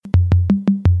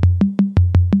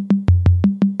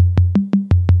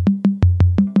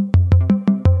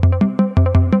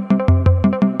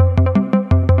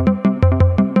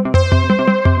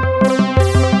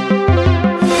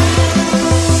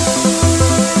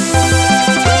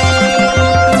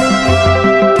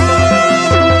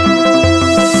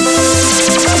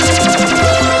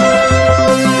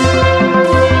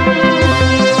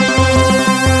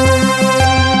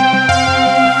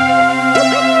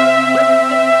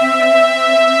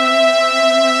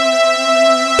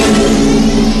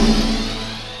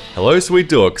Hello, sweet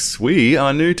dorks. We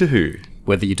are new to Who.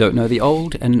 Whether you don't know the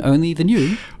old and only the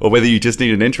new, Or whether you just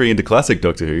need an entry into classic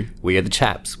Doctor Who. we are the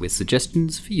chaps with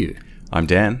suggestions for you. I'm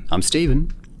Dan. I'm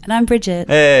Stephen. And I'm Bridget.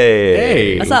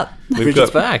 Hey! What's up?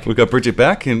 Bridget's back. We've got Bridget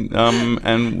back,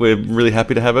 and we're really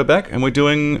happy to have her back. And we're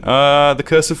doing The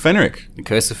Curse of Fenric. The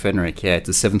Curse of Fenric, yeah, it's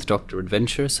a Seventh Doctor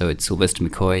adventure, so it's Sylvester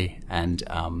McCoy and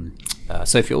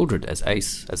Sophie Aldred as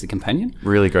Ace, as the companion.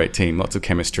 Really great team, lots of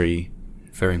chemistry.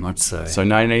 Very much so. So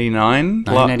 1989?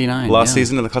 1989, Last yeah.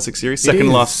 season of the classic series? It Second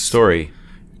is. last story.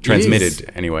 Transmitted, is.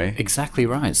 anyway. Exactly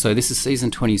right. So this is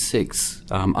season 26.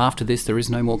 After this, there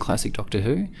is no more classic Doctor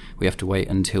Who. We have to wait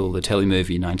until the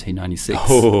telemovie 1996.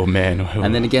 Oh, man.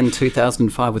 And then again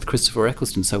 2005 with Christopher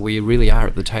Eccleston. So we really are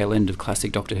at the tail end of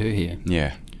classic Doctor Who here.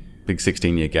 Yeah, big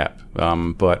 16-year gap.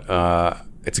 But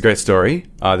it's a great story.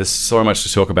 There's so much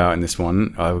to talk about in this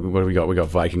one. What do we got? We got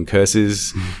Viking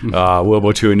curses, World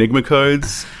War II enigma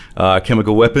codes,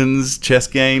 chemical weapons, chess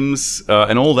games,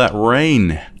 and all that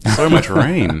rain. So much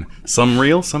rain. Some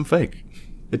real, some fake.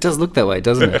 It does look that way,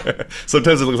 doesn't it?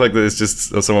 Sometimes it looks like there's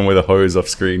just someone with a hose off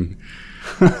screen,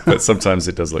 but sometimes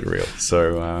it does look real.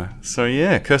 So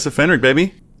yeah, Curse of Fenric,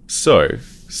 baby. So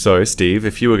Steve,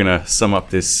 if you were going to sum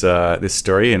up this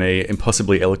story in a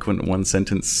impossibly eloquent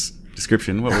one-sentence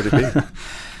description, what would it be?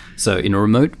 So, in a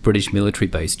remote British military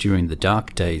base during the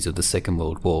dark days of the Second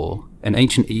World War, an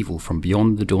ancient evil from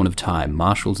beyond the dawn of time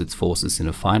marshals its forces in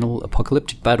a final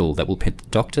apocalyptic battle that will pit the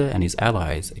Doctor and his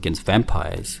allies against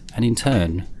vampires, and in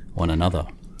turn, one another.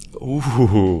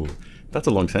 Ooh, that's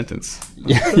a long sentence.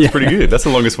 That's pretty good. That's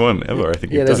the longest one ever, I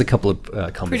think. Yeah, there's a couple of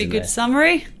comments Pretty in good there.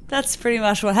 summary. That's pretty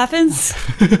much what happens.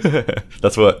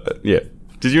 That's what. Yeah.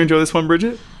 Did you enjoy this one,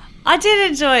 Bridget? I did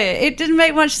enjoy it. It didn't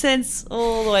make much sense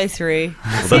all the way through. It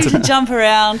that's seemed to jump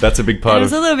around. That's a big And part it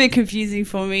was of. a little bit confusing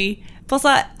for me. Plus,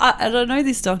 I don't know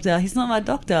this doctor. He's not my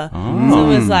doctor. Oh. So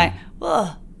it was like, whoa,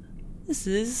 this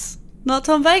is not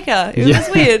Tom Baker. It was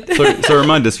weird. So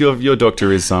remind us, your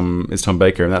doctor is Tom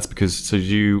Baker, and that's because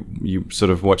you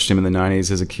sort of watched him in the 90s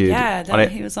as a kid. Yeah,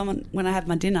 he was on when I had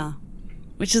my dinner,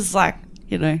 which is like,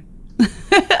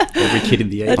 Every kid in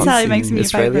the 80s That's how he makes in me a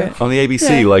Australia. favourite. On the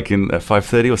ABC, Yeah. like in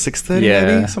 5:30 or 6:30, Yeah.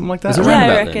 maybe something like that. It was Yeah, around I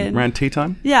about reckon. then. Around tea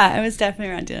time. Yeah, it was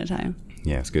definitely around dinner time.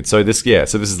 Yeah, it's good. So this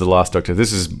is the last Doctor.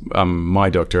 This is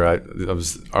my Doctor. I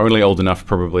was only old enough.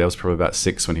 I was probably about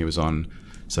 6 when he was on.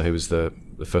 So he was the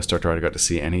first Doctor I got to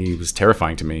see, and he was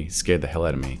terrifying to me. Scared the hell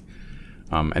out of me.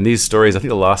 And these stories, I think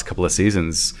the last couple of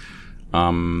seasons,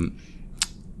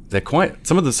 they're quite.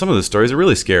 Some of the stories are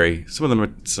really scary. Well,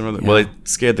 they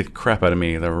scared the crap out of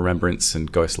me. The Remembrance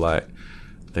and Ghostlight,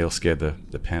 they all scared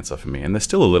the pants off of me. And they're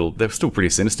still pretty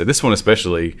sinister. This one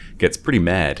especially gets pretty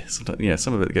mad. Sometimes,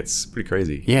 some of it gets pretty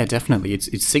crazy. Yeah, definitely.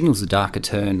 It signals a darker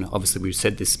turn. Obviously, we've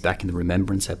said this back in the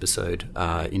Remembrance episode,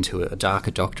 into a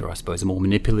darker Doctor, I suppose, a more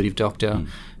manipulative Doctor,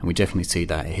 and we definitely see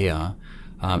that here.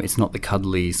 It's not the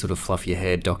cuddly, sort of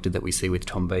fluffy-haired Doctor that we see with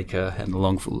Tom Baker and the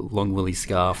long woolly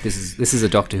scarf. This is a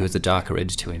Doctor who has a darker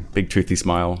edge to him. Big toothy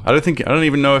smile. I don't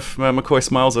even know if McCoy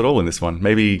smiles at all in this one.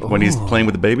 Maybe when he's playing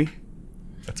with the baby.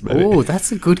 That's about it. Oh,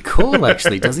 that's a good call,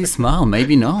 actually. Does he smile?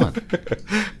 Maybe not.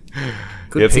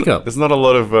 Good pickup. There's not a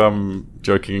lot of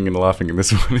joking and laughing in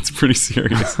this one. It's pretty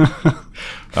serious.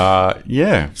 And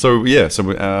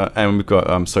we've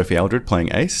got Sophie Aldred playing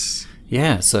Ace.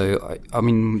 Yeah, so, I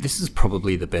mean, this is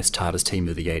probably the best TARDIS team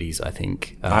of the 80s, I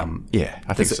think. I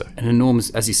think so. An enormous,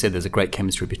 as you said, there's a great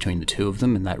chemistry between the two of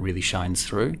them, and that really shines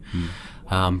through.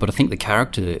 But I think the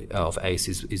character of Ace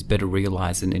is better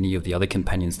realised than any of the other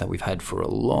companions that we've had for a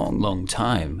long, long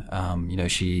time.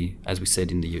 She, as we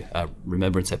said in the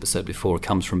Remembrance episode before,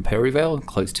 comes from Perryvale,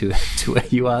 close to where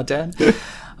you are, Dan,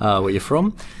 where you're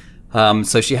from.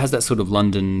 So she has that sort of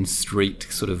London street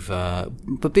sort of,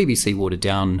 but BBC watered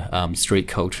down supposed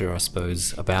culture, I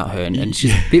suppose, about her. And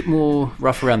she's a bit more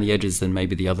rough around the edges than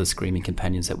maybe the other screaming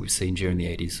companions that we've seen during the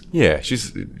 80s. Yeah,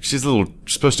 she's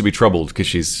supposed to be troubled because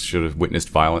she's sort of witnessed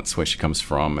violence where she comes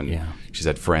from, and she's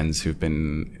had friends who've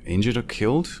been injured or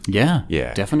killed. Yeah,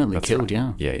 Yeah, definitely that's killed,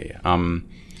 right. yeah.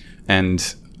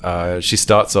 And she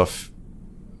starts off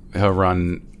her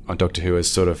run on Doctor Who as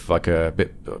sort of like a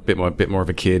bit more of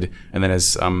a kid, and then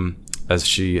as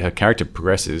her character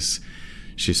progresses,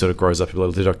 she sort of grows up a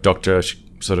little doctor. She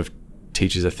sort of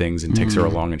teaches her things and takes her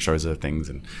along and shows her things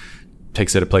and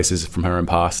takes her to places from her own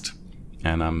past,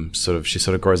 and she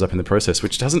sort of grows up in the process,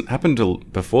 which doesn't happen till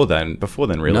before then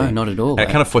really. No, not at all. And it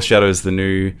kind of foreshadows the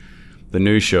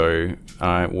new show,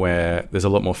 where there's a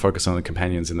lot more focus on the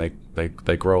companions, and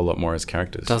they grow a lot more as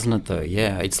characters. Doesn't it, though?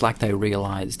 Yeah, it's like they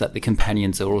realise that the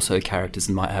companions are also characters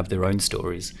and might have their own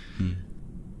stories.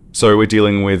 So we're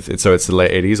dealing with, so it's the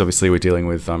late 80s. Obviously, we're dealing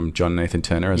with John Nathan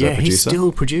Turner as our producer. He's still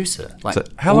a producer. Like, So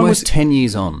how long almost was- 10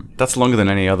 years on. That's longer than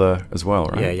any other as well,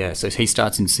 right? Yeah. So he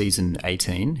starts in season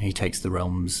 18. He takes the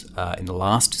realms in the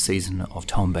last season of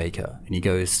Tom Baker, and he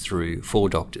goes through 4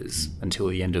 Doctors until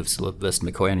the end of Sylvester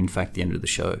McCoy, and in fact, the end of the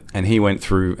show. And he went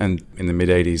through, and in the mid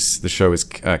 80s, the show was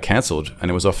cancelled, and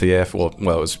it was off the air for,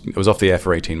 it was off the air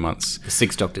for 18 months. The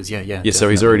 6 Doctors, yeah. Yeah, so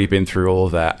he's already been through all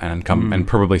of that and and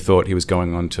probably thought he was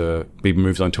going on to be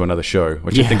moved on to another show,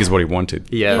 which I think is what he wanted.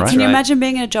 Yeah, right? Can you right. imagine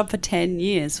being in a job for 10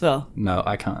 years? Well, No,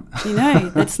 I can't. you know,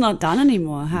 that's not done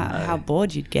anymore. How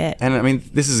bored you'd get. And I mean,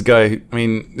 this is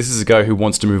a guy who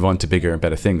wants to move on to bigger and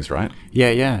better things, right?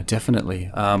 Yeah,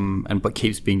 definitely. But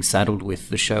keeps being saddled with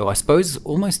the show. I suppose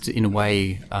almost in a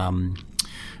way,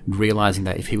 realizing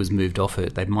that if he was moved off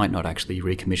it, they might not actually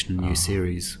recommission a new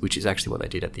series, which is actually what they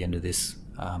did at the end of this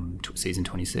season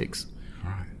 26.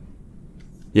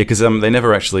 Yeah, because they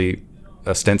never actually,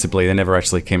 ostensibly, they never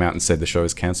actually came out and said the show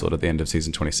is cancelled at the end of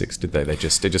season 26, did they? They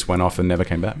just went off and never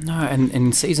came back. No, and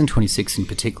in season 26 in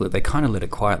particular, they kind of let it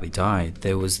quietly die.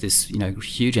 There was this,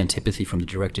 huge antipathy from the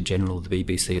Director General of the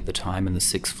BBC at the time and the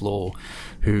Sixth Floor,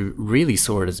 who really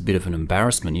saw it as a bit of an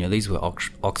embarrassment. These were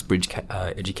Oxbridge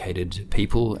educated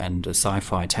people, and a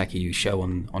sci-fi tacky show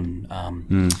on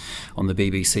the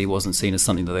BBC wasn't seen as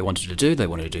something that they wanted to do. They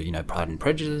wanted to do, Pride and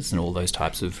Prejudice and all those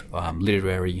types of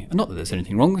literary. Not that there's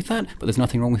anything wrong with that, but there's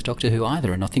nothing wrong with Doctor Who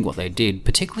either. And I think what they did,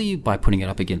 particularly by putting it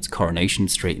up against Coronation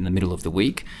Street in the middle of the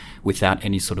week, without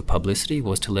any sort of publicity,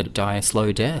 was to let it die a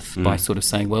slow death by sort of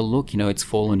saying, well, look, it's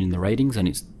fallen in the ratings, and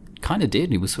it's kind of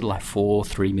did. It was sort of like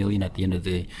 3 million at the end of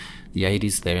the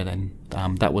 80s there. Then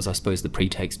that was, I suppose, the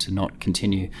pretext to not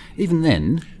continue. Even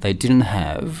then, they didn't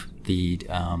have the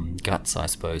guts, I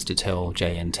suppose, to tell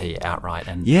JNT outright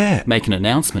and make an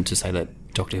announcement to say that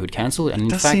Doctor Who had cancelled. And in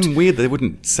It does fact, seem weird they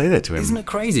wouldn't say that to him. isn't it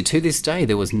crazy? To this day,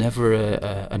 there was never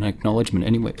an acknowledgement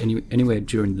anywhere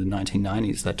during the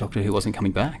 1990s that Doctor Who wasn't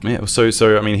coming back. Yeah,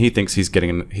 so I mean, he thinks he's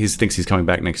coming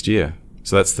back next year.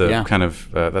 So that's the kind of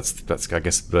that's I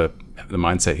guess the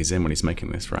mindset he's in when he's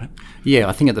making this, right? Yeah,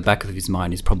 I think at the back of his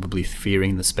mind he's probably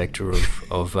fearing the spectre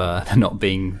of not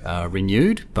being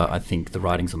renewed. But I think the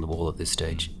writing's on the wall at this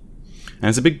stage.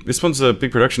 And this one's a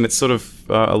big production. It's sort of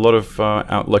a lot of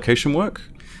out location work.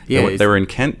 Yeah, they were in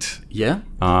Kent. Yeah.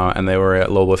 And they were at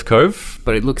Lulworth Cove.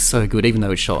 But it looks so good, even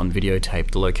though it's shot on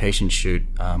videotape. The location shoot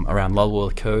around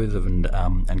Lulworth Cove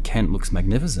and Kent looks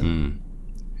magnificent.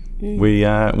 We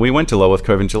went to Lulworth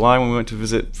Cove in July when we went to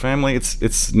visit family.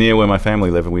 It's near where my family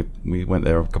live, and we went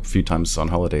there a few times on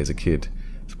holiday as a kid.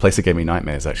 It's a place that gave me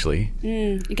nightmares, actually.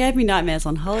 It gave me nightmares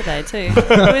on holiday too.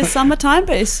 It was summertime,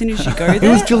 but as soon as you go there,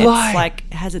 was July. it's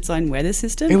like has its own weather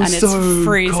system, It was and it's so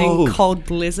freezing cold.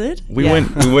 blizzard. We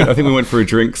went. I think we went for a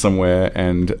drink somewhere,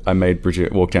 and I made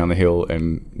Bridget walk down the hill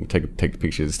and take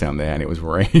pictures down there, and it was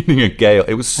raining a gale.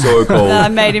 It was so cold. I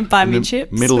made him buy me In the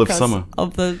chips. middle of because summer.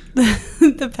 of the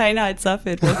the pain I'd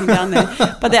suffered walking down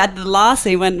there. But at the last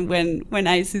scene, when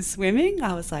Ace is swimming,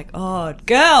 I was like, "Oh,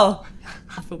 girl,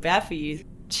 I feel bad for you."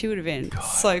 She would have been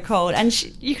so cold, and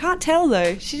you can't tell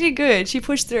though. She did good. She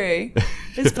pushed through.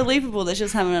 It's believable that she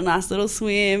was having a nice little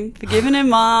swim, forgiving her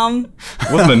mum.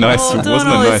 Wasn't a nice. Doing Wasn't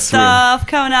all a this nice swim. stuff,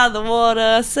 coming out of the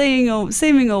water,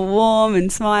 seeming all warm and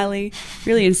smiley.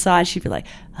 Really inside, she'd be like,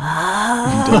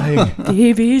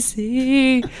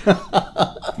 BBC.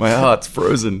 My heart's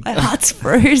frozen. My heart's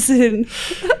frozen.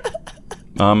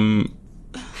 And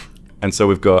so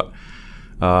we've got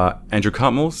Andrew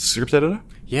Cartmell, script editor.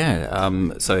 Yeah,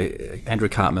 so Andrew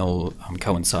Cartmell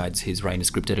coincides his reign as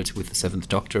script editor with the Seventh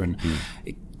Doctor, and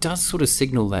it does sort of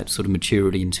signal that sort of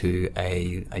maturity into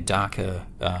a darker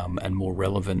and more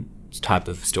relevant type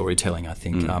of storytelling, I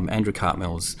think. Andrew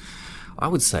Cartmell's, I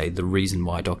would say, the reason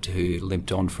why Doctor Who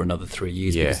limped on for another 3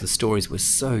 years, because the stories were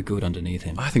so good underneath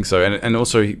him. I think so, and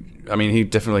also, he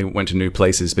definitely went to new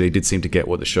places, but he did seem to get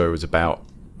what the show was about.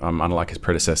 Unlike his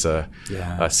predecessor,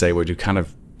 Saywood, who kind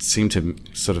of seemed to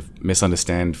sort of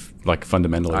misunderstand, like,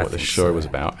 fundamentally what the show was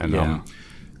about. And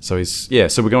so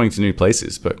so we're going to new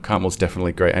places, but Cartmell's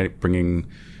definitely great at bringing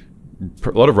a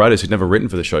lot of writers who'd never written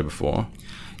for the show before.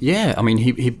 Yeah, I mean,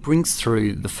 he brings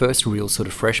through the first real sort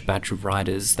of fresh batch of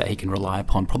writers that he can rely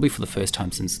upon, probably for the first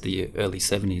time since the early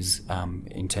 70s,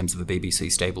 in terms of a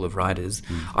BBC stable of writers.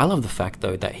 I love the fact,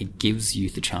 though, that he gives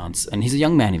youth a chance. And he's a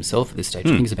young man himself at this stage. I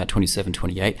think he's about 27,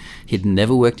 28. He'd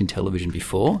never worked in television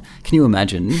before. Can you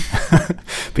imagine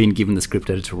being given the script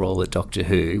editor role at Doctor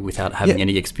Who without having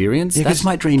any experience? That's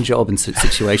my dream job and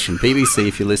situation. BBC,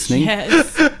 if you're listening.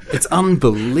 Yes. It's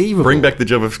unbelievable. Bring back the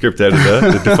JavaScript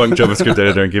editor, the defunct JavaScript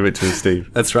editor, and give it to Steve.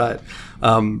 That's right.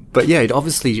 But yeah, it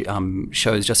obviously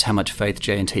shows just how much faith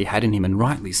J&T had in him, and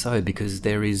rightly so, because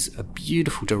there is a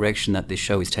beautiful direction that this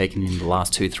show has taken in the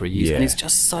last 2-3 years. Yeah. And it's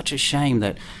just such a shame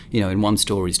that, in one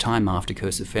story's time after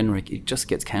Curse of Fenric, it just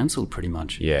gets cancelled pretty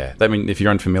much. Yeah, I mean, if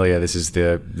you're unfamiliar, this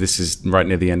is right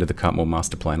near the end of the Cartmel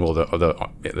master plan, or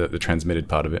the transmitted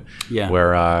part of it. Yeah.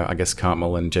 Where I guess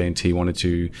Cartmel and J&T wanted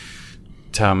to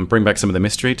bring back some of the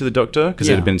mystery to the Doctor, because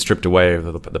it had been stripped away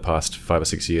over the past 5 or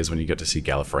 6 years when you got to see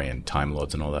Gallifrey and Time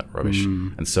Lords and all that rubbish.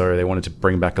 And so they wanted to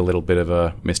bring back a little bit of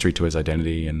a mystery to his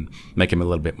identity and make him a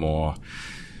little bit more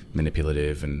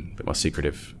manipulative and a bit more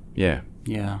secretive. Yeah.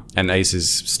 Yeah. And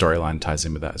Ace's storyline ties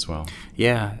in with that as well.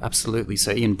 Yeah, absolutely.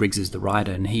 So Ian Briggs is the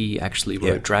writer, and he actually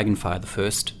wrote Dragonfire, the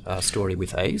first story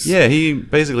with Ace. Yeah, he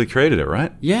basically created it,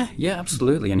 right? Yeah,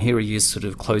 absolutely. And here he is sort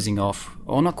of closing off,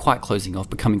 or not quite closing off,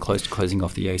 but coming close to closing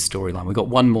off the Ace storyline. We've got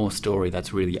one more story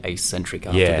that's really Ace-centric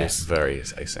after this. Yeah, very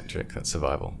Ace-centric. That's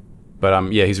Survival.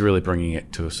 But he's really bringing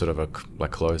it to a sort of a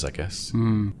close, I guess.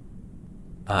 And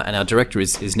our director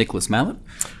is Nicholas Mallet.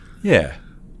 Yeah.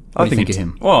 What do you think of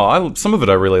him? Well, some of it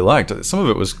I really liked. Some of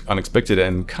it was unexpected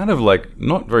and kind of like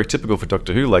not very typical for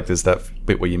Doctor Who. Like there's that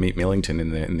bit where you meet Millington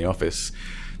in the office.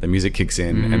 The music kicks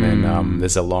in, and then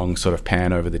there's a long sort of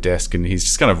pan over the desk, and he's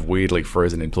just kind of weirdly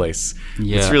frozen in place.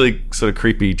 Yeah. It's really sort of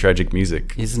creepy, tragic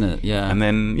music, isn't it? Yeah. And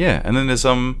then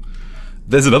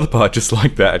there's another part just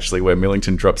like that actually, where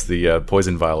Millington drops the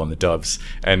poison vial on the doves,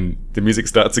 and the music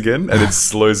starts again, and it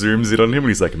slow zooms in on him, and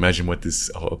he's like, "Imagine what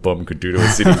this bomb could do to a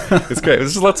city." It's great.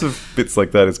 There's just lots of bits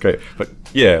like that. It's great. But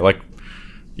well,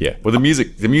 the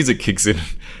music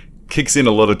kicks in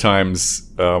a lot of times.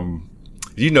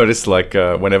 You notice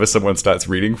whenever someone starts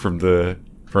reading from the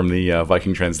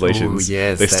Viking translations,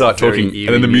 they start talking, and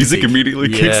then the music immediately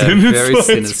kicks in. Very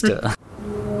sinister.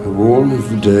 The wall of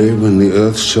the day when the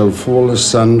earth shall fall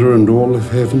asunder and all of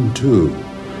heaven too.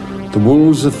 The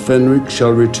wolves of Fenric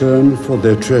shall return for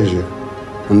their treasure,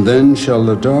 and then shall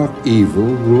the dark evil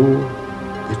rule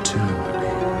eternally.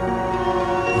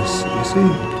 This is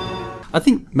it. I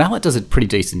think Mallet does a pretty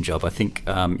decent job. I think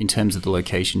in terms of the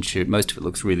location shoot, most of it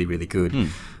looks really, really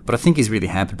good. But I think he's really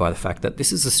hampered by the fact that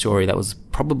this is a story that was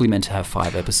probably meant to have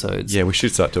 5 episodes. Yeah, we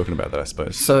should start talking about that, I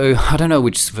suppose. So I don't know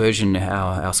which version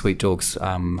our Sweet Dogs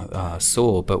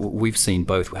saw, but we've seen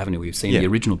both, haven't we? We've seen the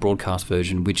original broadcast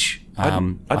version, which I'd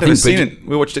never seen it.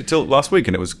 We watched it till last week,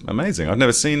 and it was amazing. I'd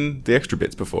never seen the extra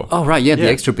bits before. Oh, right, the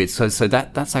extra bits. So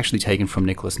that's actually taken from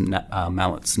Nicholas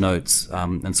Mallet's notes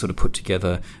and sort of put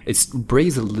together. It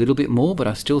breathes a little bit more, but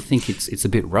I still think it's a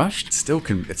bit rushed. I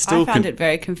found it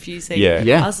very confusing.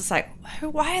 Yeah. I was just like,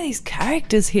 why are these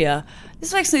characters here?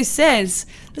 This makes no sense.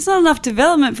 There's not enough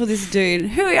development for this dude.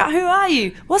 Who are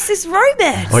you? What's this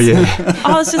romance? Oh, yeah.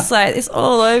 I was just like, it's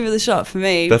all over the shop for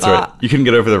me. That's right. You couldn't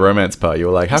get over the romance part. You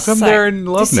were like, how come they're in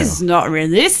love now? This is not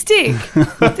realistic.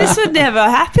 This would never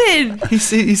happen. He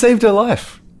saved her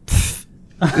life. It's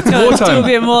Gotta wartime. do a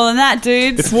bit more than that,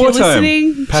 dude. It's If you're wartime.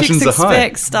 listening, Passions chicks are high.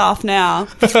 expect stuff now.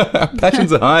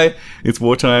 Passions are high. It's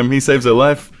wartime. He saves her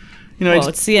life. Well,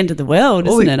 it's the end of the world,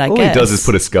 isn't it? I all guess. he does is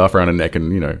put a scarf around her neck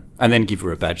and, And then give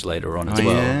her a badge later on as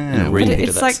well. yeah. In a But repeat of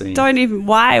It's that like, scene. don't even.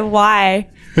 Why?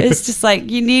 It's just like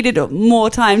you needed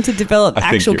more time to develop I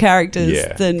think actual characters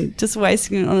yeah. than just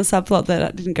wasting it on a subplot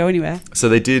that didn't go anywhere. So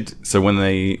they did. So when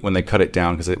they cut it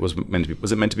down, because it was meant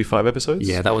to be 5 episodes?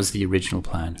 Yeah, that was the original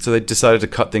plan. So they decided to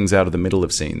cut things out of the middle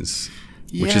of scenes,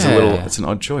 which is it's an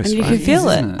odd choice, And you right? can feel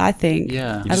it, isn't it? I think.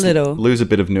 Yeah. A little. Lose a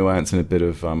bit of nuance and a bit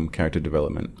of character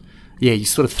development. Yeah, you're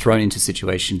sort of thrown into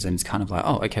situations and it's kind of like,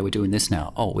 oh, okay, we're doing this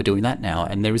now. Oh, we're doing that now.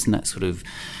 And there isn't that sort of...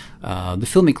 the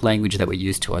filmic language that we're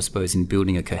used to, I suppose, in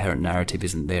building a coherent narrative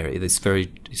isn't there. It's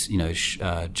very,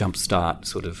 jump start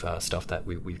sort of stuff that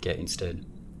we get instead.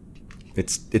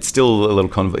 It's still a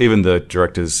little even the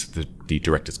director's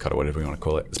cut or whatever you want to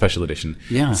call it, special edition.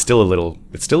 Yeah. It's still a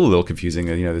little confusing.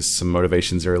 There's some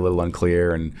motivations are a little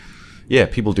unclear, and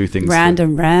people do things.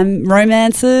 Random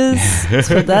romances. Let's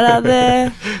put that out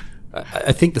there.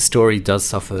 I think the story does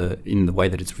suffer in the way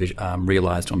that it's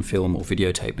realised on film or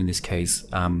videotape in this case.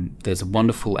 There's a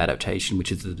wonderful adaptation, which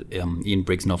is the Ian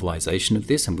Briggs novelisation of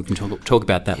this, and we can talk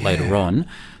about that later on.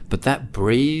 But that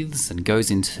breathes and goes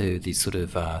into these sort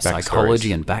of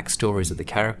psychology and backstories of the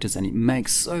characters, and it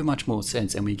makes so much more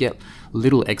sense. And we get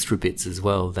little extra bits as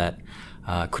well that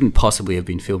Couldn't possibly have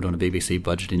been filmed on a BBC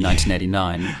budget in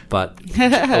 1989, but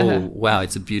wow,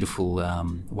 it's a beautiful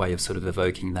way of sort of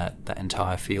evoking that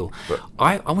entire feel.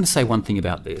 I want to say one thing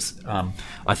about this.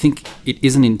 I think it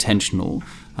isn't intentional,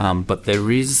 but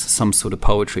there is some sort of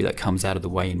poetry that comes out of the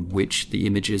way in which the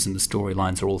images and the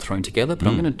storylines are all thrown together, but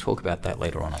I'm going to talk about that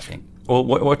later on, I think. Well,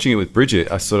 watching it with Bridget,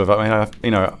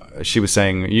 she was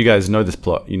saying, you guys know this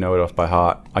plot, you know it off by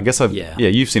heart. I guess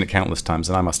you've seen it countless times,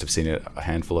 and I must have seen it a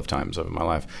handful of times over my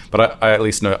life. But I at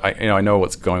least know, I know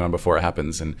what's going on before it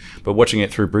happens. But watching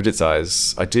it through Bridget's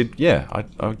eyes, I did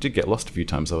get lost a few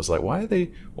times. I was like,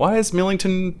 why is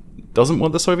Millington doesn't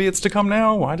want the Soviets to come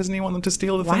now? Why doesn't he want them to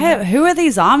steal the thing? Who are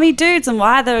these army dudes, and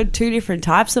why are there two different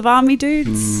types of army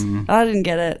dudes? I didn't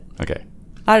get it. Okay.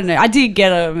 I don't know. I did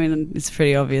get it. I mean, it's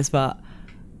pretty obvious, but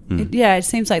it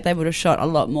seems like they would have shot a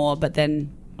lot more, but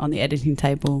then on the editing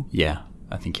table. Yeah,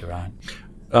 I think you're right.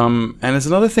 And there's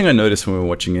another thing I noticed when we were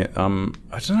watching it. I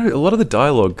don't know, a lot of the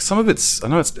dialogue, some of it's,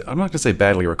 I'm not going to say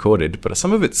badly recorded, but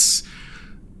some of it's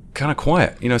kind of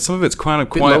quiet. Some of it's kind of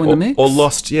quiet or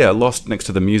lost next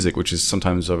to the music, which is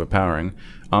sometimes overpowering.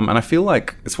 And I feel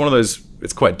like it's one of those,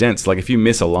 it's quite dense. Like if you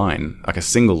miss a line, like a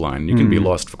single line, you can be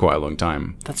lost for quite a long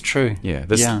time. That's true. Yeah.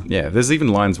 There's even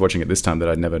lines watching it this time that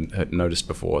I'd never had noticed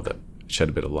before that shed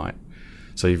a bit of light.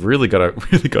 So you've really got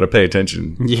to pay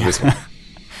attention to this one.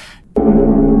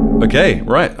 Okay,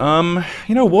 right.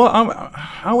 You know what?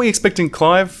 Are we expecting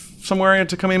Clive somewhere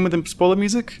to come in with the spoiler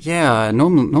music? Yeah,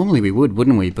 normally we would,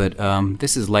 wouldn't we? But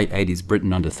this is late 80s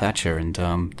Britain under Thatcher, and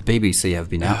the BBC have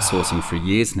been outsourcing for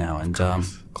years now, and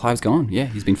Clive's gone. Yeah,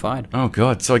 he's been fired. Oh,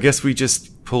 God. So I guess we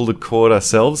just pull the cord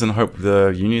ourselves and hope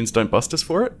the unions don't bust us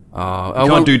for it? You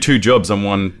can't do two jobs on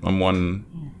one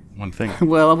thing.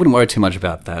 Well, I wouldn't worry too much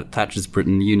about that. Thatcher's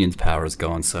Britain, the union's power is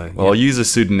gone, so... Well, I'll use a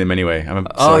pseudonym anyway.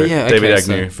 David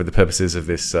Agnew for the purposes of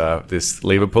this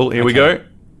lever pull. Here we go.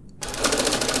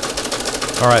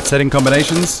 All right, setting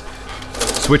combinations.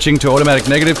 Switching to automatic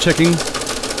negative checking.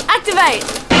 Activate!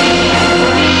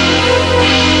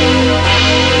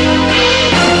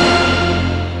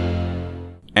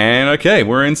 And okay,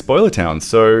 we're in Spoiler Town.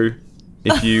 So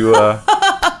if you...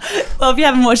 Well, if you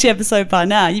haven't watched the episode by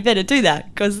now, you better do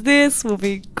that, because this will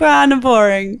be kind of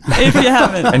boring if you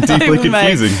haven't. And deeply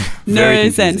confusing. No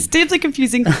sense. Deeply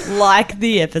confusing, like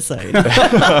the episode.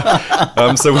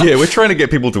 We're trying to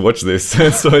get people to watch this.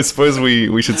 So I suppose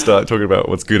we should start talking about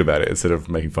what's good about it instead of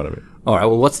making fun of it. All right,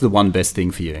 well, what's the one best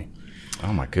thing for you?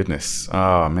 Oh, my goodness.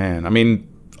 Oh, man. I mean,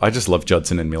 I just love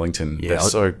Judson and Millington. Yeah, they're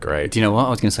so great. Do you know what? I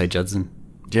was going to say Judson.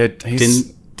 Yeah,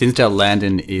 Dinsdale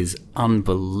Landon is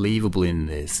unbelievable in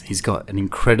this. He's got an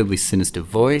incredibly sinister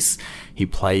voice. He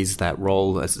plays that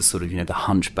role as a sort of, the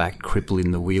hunchback cripple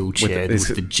in the wheelchair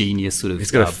with the genius sort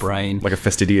of brain. Like a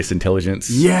fastidious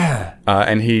intelligence. Yeah.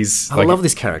 And I love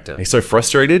this character. He's so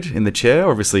frustrated in the chair.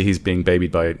 Obviously, he's being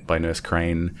babied by Nurse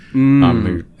Crane,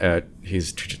 who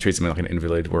treats him like an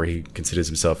invalid, where he considers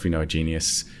himself, a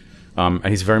genius. And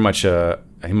he's very much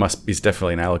he's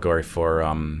definitely an allegory for...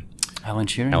 Alan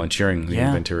Turing. Alan Turing, the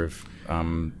inventor of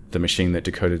the machine that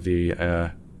decoded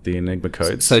the Enigma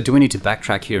codes. So do we need to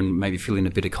backtrack here and maybe fill in a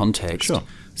bit of context? Sure.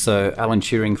 So Alan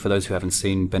Turing, for those who haven't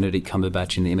seen, Benedict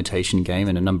Cumberbatch in The Imitation Game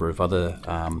and a number of other...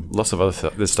 Lots of other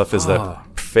stuff. This stuff is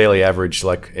that fairly average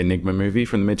Enigma movie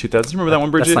from the mid-2000s. Remember that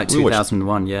one, Bridget? That's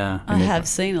 2001, yeah. I have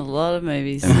seen a lot of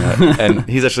movies. And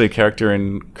he's actually a character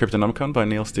in Cryptonomicon by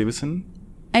Neil Stephenson.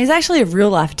 And he's actually a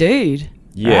real-life dude.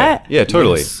 Yeah, right? yeah,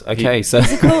 totally. Yes. Okay, so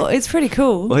it's pretty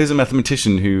cool. Well, he's a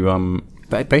mathematician who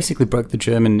basically broke the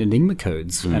German Enigma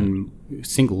codes and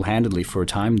single-handedly for a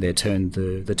time there turned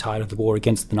the tide of the war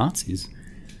against the Nazis.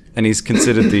 And he's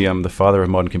considered the father of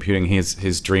modern computing.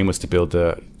 His dream was to build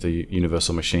the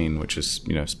universal machine, which is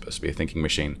supposed to be a thinking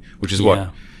machine, which is what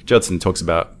Judson talks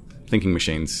about. Thinking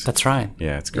machines. That's right.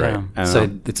 Yeah, it's great. Yeah. So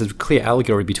it's a clear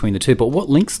allegory between the two. But what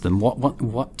links them?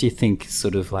 What do you think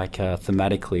sort of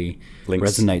thematically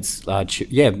resonates?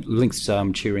 Links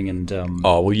Turing and...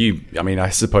 I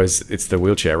suppose it's the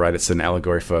wheelchair, right? It's an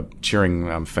allegory for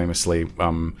Turing. Famously,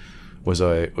 was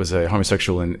a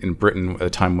homosexual in Britain at a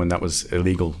time when that was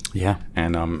illegal. Yeah,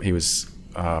 and he was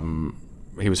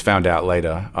found out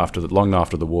later long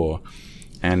after the war.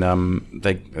 And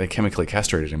they chemically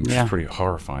castrated him, which is pretty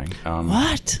horrifying.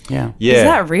 What? Yeah. Is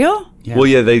that real? Yeah. Well,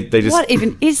 yeah, they just... What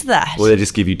even is that? Well, they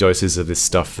just give you doses of this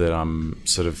stuff that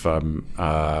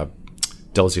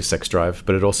dulls your sex drive,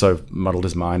 but it also muddled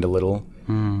his mind a little.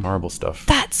 Horrible stuff.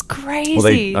 That's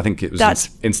crazy. Well, I think it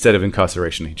was instead of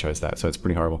incarceration, he chose that, so it's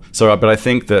pretty horrible. So, but I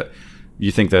think that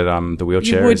you think that the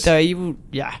wheelchair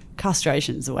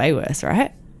castration's way worse,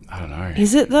 right? I don't know.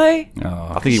 Is it though?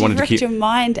 I think he wanted to keep your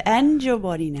mind and your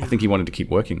body now. I think he wanted to keep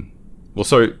working. Well,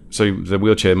 so the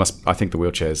wheelchair I think the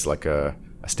wheelchair is like a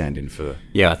stand-in for.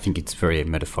 Yeah, I think it's very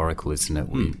metaphorical, isn't it?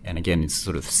 And again, it's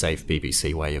sort of a safe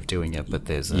BBC way of doing it, but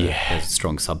there's a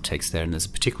strong subtext there, and there's a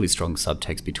particularly strong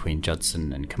subtext between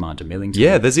Judson and Commander Millington.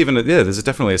 Yeah, there's definitely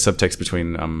a subtext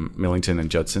between Millington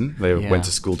and Judson. They went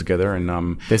to school together,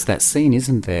 and there's that scene,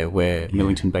 isn't there, where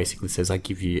Millington basically says, "I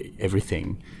give you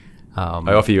everything."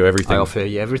 I offer you everything. I offer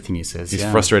you everything, he says. He's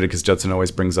frustrated because Judson always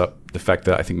brings up the fact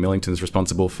that I think Millington's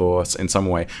responsible for, in some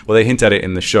way. Well, they hint at it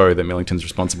in the show that Millington's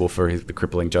responsible for the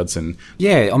crippling Judson.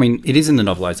 Yeah, I mean, it is in the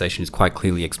novelisation. It's quite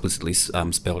clearly, explicitly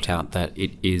spelled out that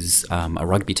it is a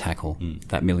rugby tackle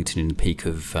that Millington, in the peak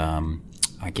of,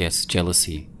 I guess,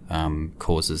 jealousy,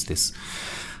 causes this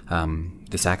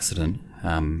accident.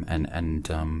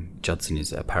 And Judson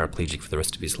is a paraplegic for the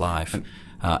rest of his life.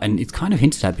 And it's kind of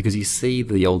hinted at because you see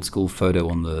the old school photo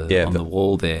on the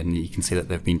wall there, and you can see that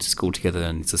they've been to school together,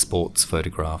 and it's a sports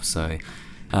photograph. So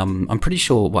I'm pretty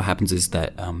sure what happens is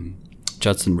that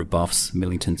Judson rebuffs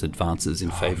Millington's advances in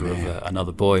favour of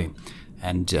another boy,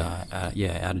 and out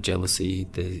of jealousy,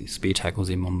 the spear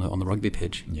tackles him on the rugby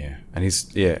pitch. Yeah, and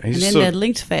and then they're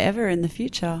linked forever in the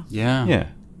future. Yeah.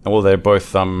 Well, they're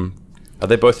both. Are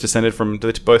they both descended from?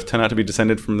 Do they both turn out to be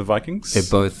descended from the Vikings? They're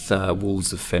both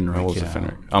wolves of Fenric. Wolves of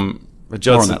Fenric. More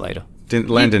on that later.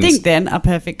 Landon's, you'd think then a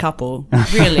perfect couple,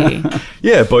 really.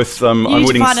 Yeah, both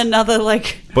unwitting. You find another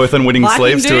both unwitting Viking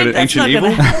slaves to an dude? ancient evil.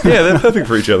 Yeah, they're perfect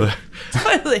for each other.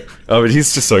 Totally. Oh, but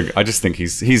he's just so. I just think he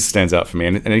stands out for me,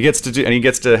 and he gets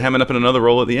to ham it up in another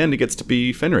role at the end. He gets to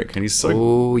be Fenric, and he's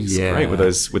so he's great with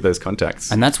those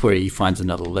contacts. And that's where he finds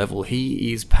another level.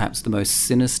 He is perhaps the most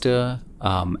sinister,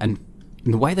 and in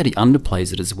the way that he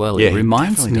underplays it as well, it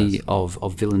reminds me of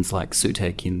villains like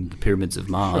Sutekh in The Pyramids of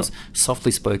Mars,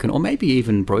 softly spoken, or maybe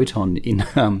even Broton in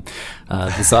the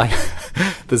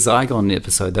Zygon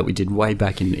episode that we did way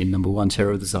back in number 1,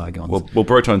 Terror of the Zygons. Well,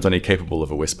 Broton's only capable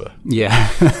of a whisper.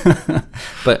 Yeah.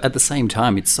 But at the same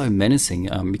time, it's so menacing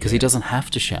because he doesn't have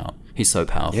to shout. He's so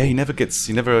powerful. Yeah, he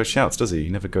never shouts, does he?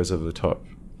 He never goes over the top.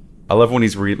 I love when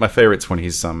he's my favorite's when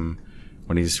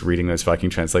he's reading those Viking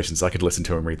translations. I could listen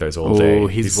to him read those all day. Oh,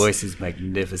 his voice is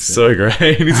magnificent. So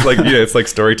great. He's like, it's like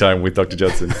story time with Dr.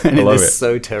 Judson. And I love it. It's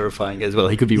so terrifying as well.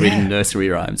 He could be reading nursery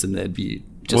rhymes and they'd be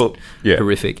just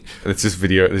horrific. It's just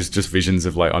there's just visions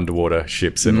of like underwater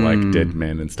ships and like dead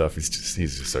men and stuff. He's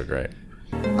just so great.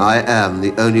 I am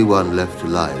the only one left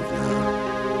alive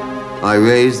now. I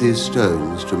raise these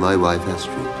stones to my wife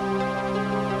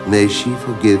Astrid. May she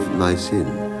forgive my sin.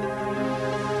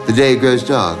 The day grows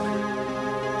dark,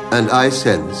 and I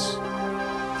sense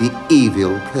the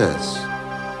evil curse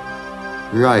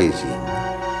rising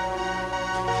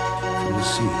from the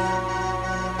sea.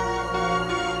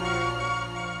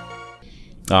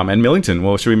 And Millington.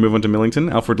 Well, should we move on to Millington?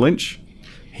 Alfred Lynch?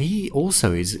 He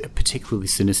also is particularly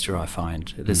sinister, I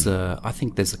find. I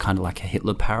think there's a kind of like a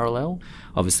Hitler parallel.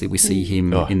 Obviously, we see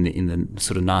him in the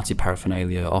sort of Nazi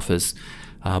paraphernalia office,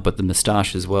 but the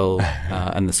moustache as well,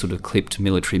 and the sort of clipped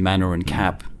military manner and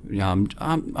cap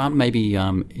aren't maybe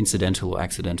incidental or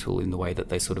accidental in the way that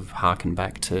they sort of harken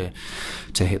back to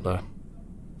Hitler.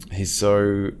 He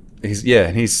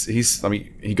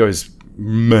goes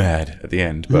mad at the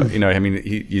end, but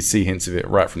you see hints of it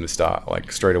right from the start.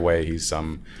 Like straight away, he's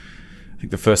I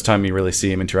think the first time you really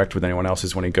see him interact with anyone else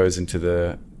is when he goes into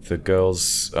the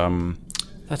girls'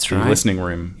 that's right, listening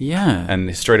room. Yeah,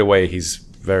 and straight away he's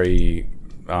very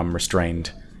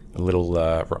restrained, a little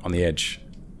on the edge.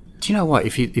 Do you know what?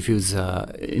 If he was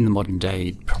in the modern day,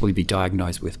 he'd probably be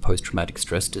diagnosed with post-traumatic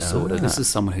stress disorder. This is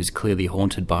someone who's clearly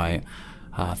haunted by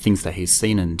things that he's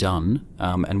seen and done.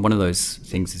 And one of those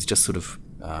things is just sort of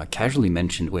casually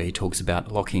mentioned where he talks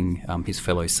about locking his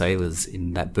fellow sailors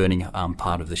in that burning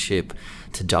part of the ship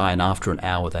to die, and after an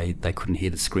hour they couldn't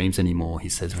hear the screams anymore. He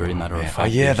says very matter of fact. Oh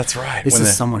yeah, that's right. This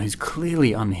is someone who's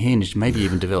clearly unhinged, maybe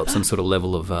even developed some sort of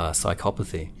level of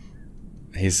psychopathy.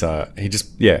 He doesn't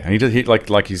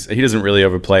really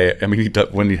overplay it. I mean,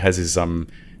 when he has his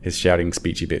shouting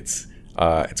speechy bits,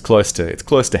 it's close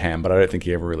to Ham, but I don't think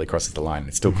he ever really crosses the line.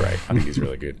 It's still great. I think he's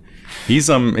really good. He's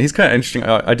kind of interesting.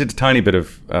 I did a tiny bit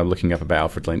of looking up about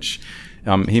Alfred Lynch.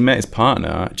 He met his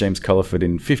partner James Culliford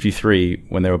in '53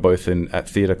 when they were both at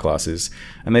theatre classes,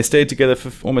 and they stayed together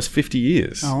for almost 50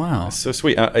 years. Oh wow, that's so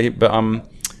sweet. But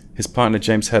his partner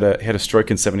James had a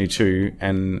stroke in '72,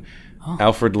 and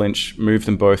Alfred Lynch moved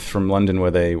them both from London,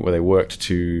 where they worked,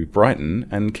 to Brighton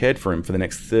and cared for him for the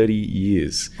next 30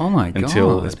 years. Oh my god!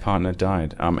 Until his partner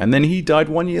died, and then he died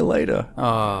 1 year later.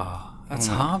 Oh, that's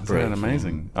heartbreaking. Isn't that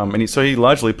amazing? And he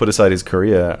largely put aside his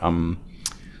career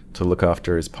to look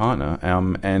after his partner,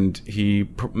 and he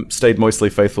stayed mostly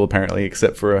faithful, apparently,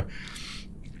 except for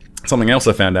something else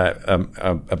I found out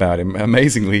about him.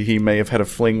 Amazingly, he may have had a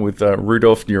fling with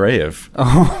Rudolf Nureyev,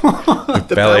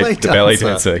 the ballet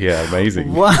dancer. Yeah,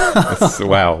 amazing.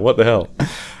 Wow, what the hell?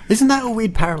 Isn't that a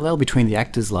weird parallel between the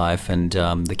actor's life and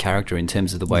the character in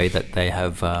terms of the way that they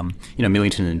have,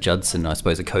 Millington and Judson, I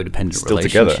suppose, a codependent Still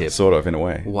relationship. together, sort of, in a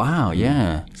way. Wow,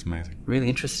 yeah. It's amazing. Really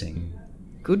interesting.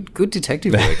 Good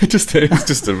detective work. It's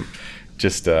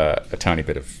just a tiny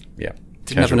bit of, yeah.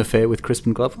 Didn't have an affair with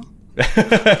Crispin Glover? No.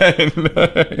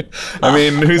 I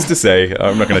mean, who's to say?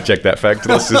 I'm not going to check that fact.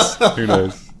 Who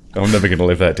knows? I'm never going to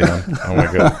live that down. Oh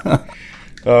my God.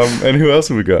 And who else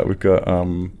have we got? We've got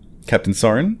Captain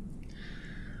Sorin,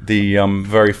 the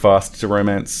very fast to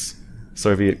romance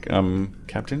Soviet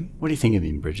captain. What do you think of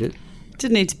him, Bridget?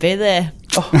 Didn't need to be there.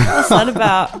 What's that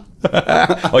about?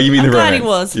 Oh, you mean the Glad romance? he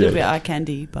was a little bit eye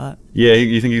candy, but Yeah,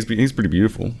 you think he's pretty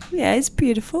beautiful. yeah, he's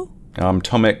beautiful.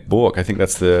 Tomek Bork, I think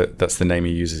that's the name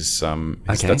he uses.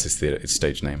 Okay. That's his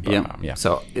stage name. But, yeah.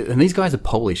 So, and these guys are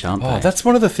Polish, aren't Oh, they? that's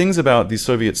one of the things about these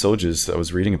Soviet soldiers that I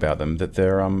was reading about them, that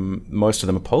they're most of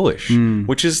them are Polish,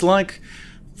 which is like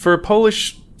for a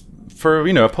Polish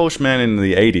man in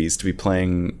the 80s to be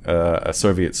playing a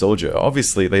Soviet soldier.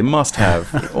 Obviously, they must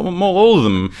have all of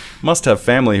them must have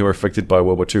family who are affected by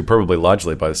World War II, probably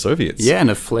largely by the Soviets. Yeah, and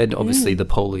have fled obviously the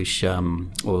Polish,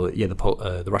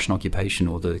 the Russian occupation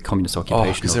or the communist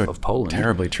occupation because they were of Poland.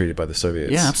 terribly treated by the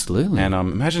Soviets. Yeah, absolutely. And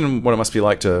imagine what it must be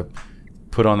like to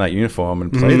put on that uniform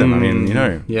and play them. I mean,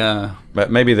 Yeah. but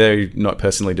maybe they're not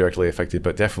personally directly affected,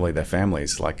 but definitely their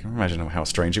families. Like, imagine how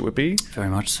strange it would be. Very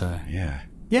much so. Yeah.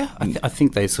 Yeah, I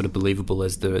think they're sort of believable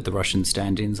as the Russian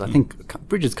stand-ins. I think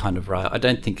Bridget's kind of right. I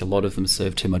don't think a lot of them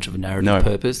serve too much of a narrative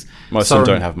purpose. Most of them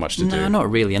don't have much to do. No,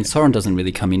 not really. And Soren doesn't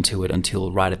really come into it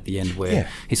until right at the end, where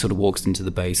he sort of walks into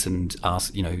the base and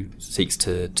seeks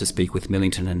to speak with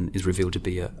Millington, and is revealed to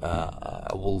be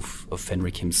a wolf of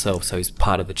Fenric himself. So he's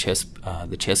part of the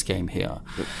chess game here.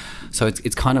 So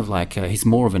it's kind of like he's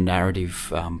more of a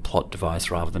narrative plot device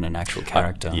rather than an actual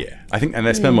character. Yeah, I think, and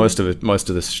they spend most of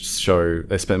the show.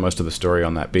 They spend most of the story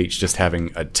on that beach, just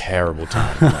having a terrible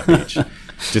time on that beach.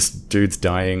 Just dudes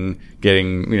dying,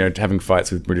 having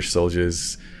fights with British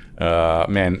soldiers.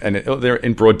 And they're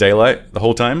in broad daylight the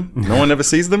whole time. No one ever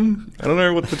sees them. I don't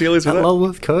know what the deal is with that.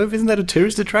 Lulworth Cove, isn't that a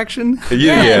tourist attraction?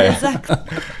 Yeah. Exactly.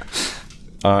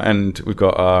 And we've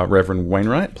got Reverend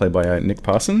Wainwright, played by Nick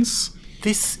Parsons.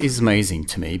 This is amazing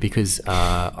to me because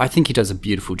I think he does a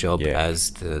beautiful job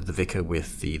as the vicar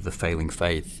with the failing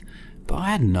faith. But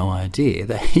I had no idea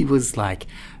that he was like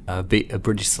a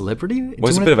British celebrity. Well,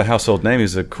 he's a bit of a household name.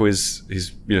 He's a quiz.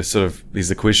 He's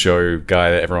the quiz show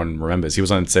guy that everyone remembers. He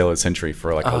was on Sailor Century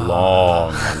for like a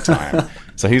long time.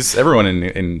 So everyone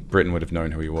in Britain would have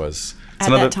known who he was. At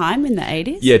that time in the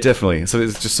 80s? Yeah, definitely. So it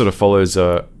just sort of follows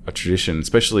a tradition,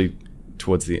 especially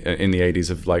towards in the 80s,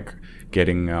 of like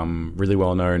getting really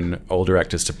well-known older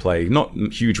actors to play not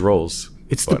huge roles.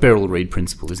 It's the Beryl Reid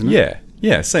principle, isn't it?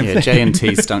 Yeah, same thing.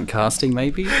 J&T stunt casting,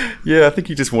 maybe? Yeah, I think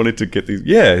he just wanted to get these...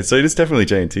 Yeah, so it is definitely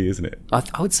J&T, isn't it? I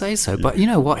would say so. But you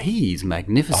know what? He's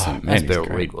magnificent, as Beryl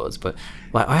great. Reid was. But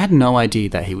like, I had no idea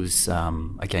that he was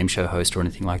a game show host or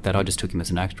anything like that. I just took him as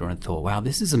an actor and thought, wow,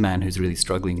 this is a man who's really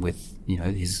struggling with,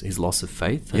 his loss of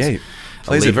faith. He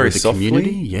plays it very softly.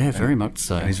 Community. Yeah, very much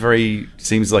so. And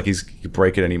seems like he could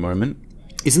break at any moment.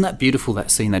 Isn't that beautiful, that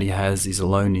scene that he has? He's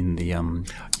alone in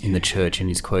the church and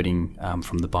he's quoting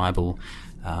from the Bible,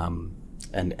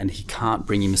 and he can't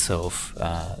bring himself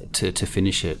to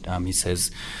finish it. He says,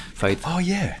 "Faith." Oh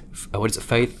yeah. What is it?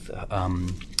 Faith,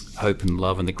 hope, and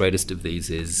love, and the greatest of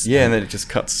these is. Yeah, and then it just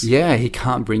cuts. Yeah, he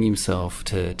can't bring himself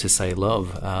to say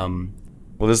love.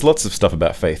 Well, there's lots of stuff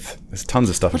about faith. There's tons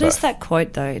of stuff What about... is that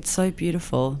quote, though? It's so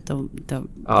beautiful, the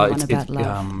one about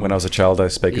love. When I was a child, I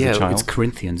spake as a child. It's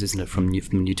Corinthians, isn't it, from the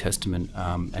New Testament?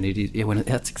 And it is... Yeah,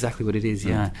 that's exactly what it is,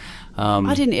 yeah.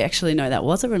 I didn't actually know that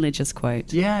was a religious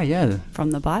quote. Yeah.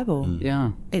 From the Bible.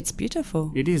 Yeah. It's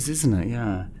beautiful. It is, isn't it?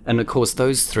 Yeah. And, of course,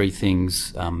 those three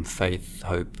things, faith,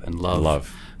 hope, and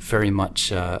love... very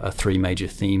much are three major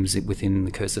themes within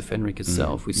the Curse of Fenric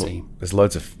itself. We see there's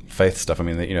loads of faith stuff. I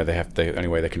mean, the only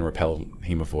way they can repel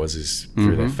hemophores is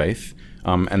through their faith,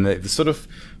 and they sort of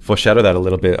foreshadow that a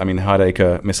little bit. I mean,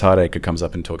 Miss Hardacre comes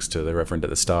up and talks to the Reverend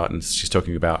at the start, and she's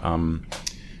talking about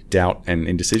doubt and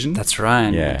indecision. That's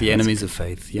right. Yeah, the enemies of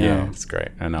faith. Yeah, it's great.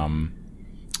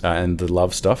 And the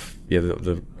love stuff. Yeah,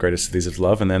 the greatest of these is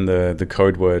love, and then the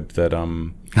code word that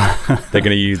they're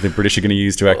going to use. The British are going to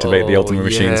use to activate the Ultimate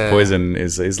Machine's poison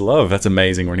is love. That's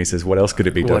amazing. When he says, "What else could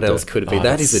it be, Doctor?" What else could it be?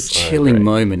 That is a chilling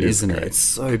moment, isn't it? It's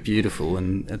so beautiful,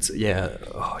 and it's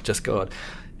just God.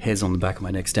 hairs on the back of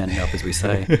my neck standing up, as we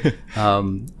say.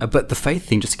 But the faith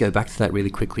thing, just to go back to that really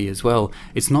quickly as well,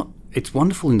 it's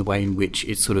wonderful in the way in which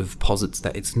it sort of posits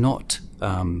that it's not,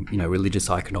 religious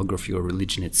iconography or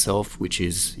religion itself, which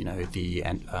is, the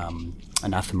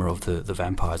anathema of the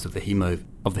vampires, of the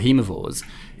hemovores.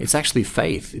 It's actually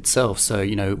faith itself. So,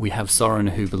 we have Soren,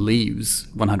 who believes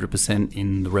 100%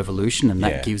 in the revolution, and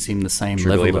that gives him the same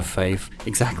level of faith.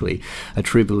 Exactly. A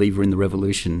true believer in the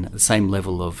revolution, the same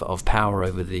level of power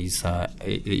over these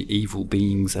evil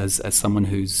beings as someone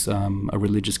who's a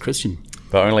religious Christian.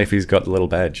 But only if he's got the little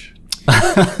badge.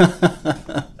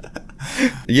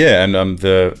 Yeah, and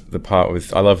the part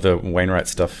with, I love the Wainwright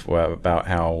stuff about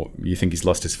how you think he's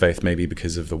lost his faith maybe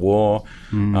because of the war,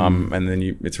 and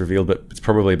then it's revealed that it's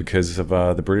probably because of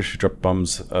the British who dropped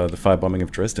bombs, the firebombing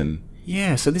of Dresden.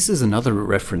 Yeah, so this is another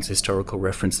historical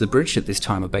reference. The British at this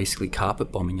time are basically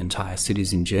carpet bombing entire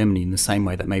cities in Germany in the same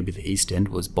way that maybe the East End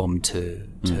was bombed to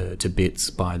bits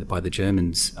by the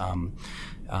Germans.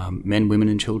 Men, women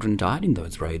and children died in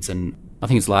those raids, and I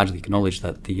think it's largely acknowledged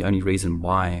that the only reason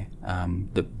why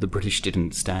the British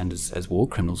didn't stand as war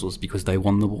criminals was because they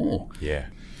won the war. Yeah.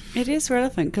 It is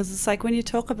relevant because it's like when you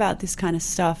talk about this kind of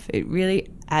stuff, it really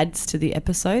adds to the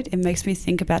episode. It makes me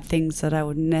think about things that I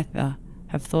would never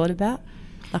have thought about.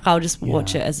 Like I'll just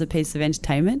watch it as a piece of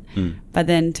entertainment, but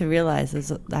then to realise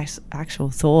there's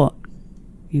actual thought,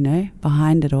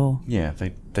 behind it all. Yeah,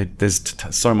 there's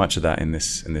so much of that in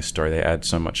this story. They add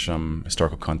so much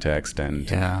historical context and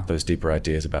those deeper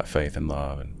ideas about faith and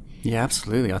love. Yeah,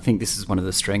 absolutely. I think this is one of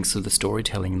the strengths of the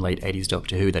storytelling in late 80s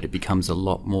Doctor Who, that it becomes a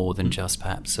lot more than just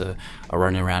perhaps a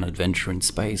run around adventure in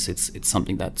space. It's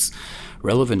something that's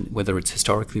relevant, whether it's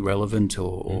historically relevant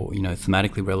or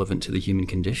thematically relevant to the human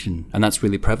condition, and that's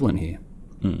really prevalent here.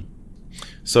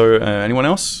 So, anyone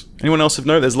else? Anyone else of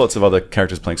note? There's lots of other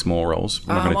characters playing small roles.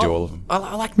 We're not going to do all of them.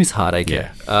 I like Miss Hardacre.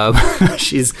 Yeah.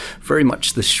 She's very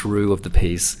much the shrew of the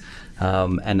piece,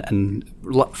 and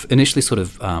initially sort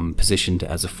of positioned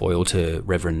as a foil to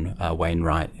Reverend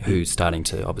Wainwright, who's starting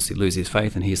to obviously lose his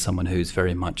faith, and he's someone who's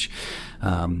very much,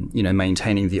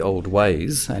 maintaining the old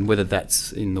ways, and whether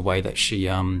that's in the way that she,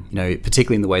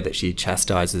 particularly in the way that she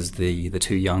chastises the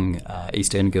two young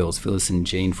East End girls, Phyllis and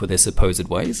Jean, for their supposed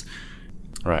ways.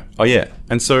 Right. Oh, yeah.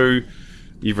 And so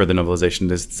you've read the novelization.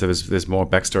 There's more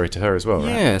backstory to her as well, right?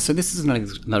 Yeah. So this is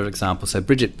another example. So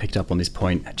Bridget picked up on this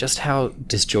point, just how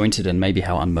disjointed and maybe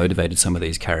how unmotivated some of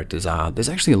these characters are. There's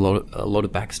actually a lot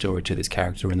of backstory to this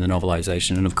character in the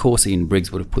novelization, and of course Ian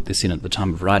Briggs would have put this in at the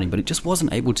time of writing, but it just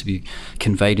wasn't able to be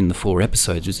conveyed in the 4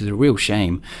 episodes, which is a real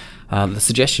shame. The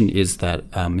suggestion is that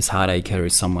Miss Hardacre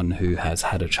is someone who has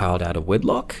had a child out of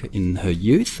wedlock in her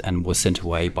youth and was sent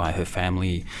away by her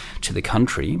family to the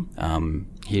country,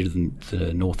 here to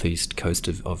the northeast coast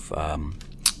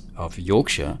of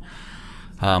Yorkshire,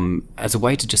 as a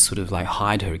way to just sort of like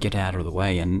hide her, get out of the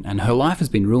way, and her life has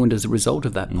been ruined as a result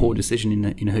of that poor decision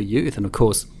in her youth, and of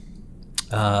course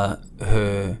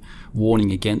her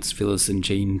warning against Phyllis and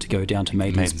Jean to go down to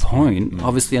Maiden's Point,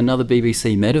 obviously another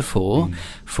BBC metaphor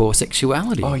for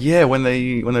sexuality. Oh yeah, when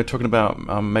they're talking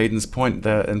about Maiden's Point,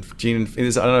 and Jean, I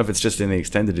don't know if it's just in the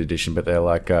extended edition, but they're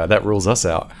like, that rules us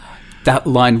out. That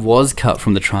line was cut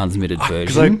from the transmitted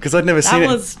version. Because I'd never seen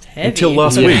it heavy. Until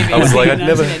last week. I was like, I'd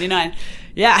never... 1989.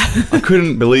 Yeah. I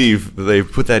couldn't believe that they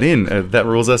put that in. That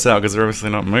rules us out because they're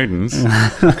obviously not maidens.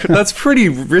 That's pretty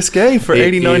risque for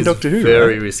 89 Doctor Who.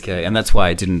 Very risque, and that's why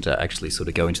it didn't actually sort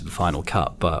of go into the final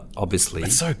cut, but obviously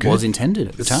was intended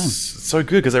at the time. It's so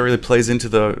good because that really plays into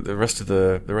the rest of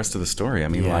the story. I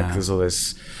mean, like there's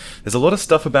a lot of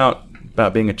stuff about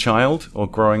being a child or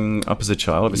growing up as a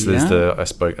child. Obviously, there's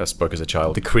I spoke as a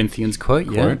child. The Corinthians quote.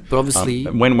 But obviously,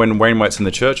 when Wainwright's in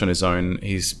the church on his own,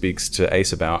 he speaks to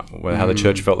Ace about how the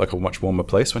church felt like a much warmer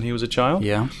place when he was a child.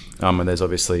 Yeah. And there's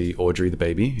obviously Audrey, the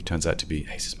baby, who turns out to be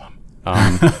Ace's mum.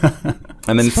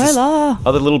 And then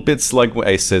other little bits like what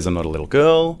Ace says, "I'm not a little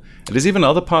girl." And there's even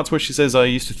other parts where she says, "I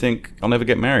used to think I'll never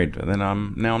get married, but then now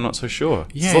I'm not so sure."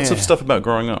 Yeah. There's lots of stuff about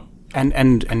growing up.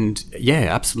 And yeah,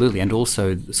 absolutely, and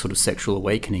also the sort of sexual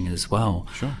awakening as well.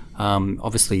 Sure.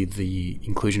 Obviously, the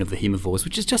inclusion of the hemovores,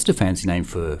 which is just a fancy name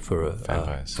for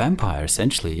a vampire,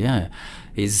 essentially. Yeah,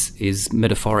 is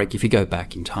metaphoric. If you go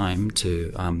back in time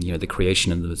to the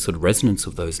creation and the sort of resonance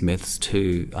of those myths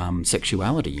to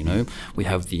sexuality. We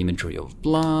have the imagery of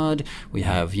blood. We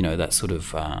have that sort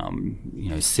of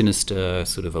sinister,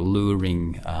 sort of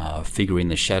alluring figure in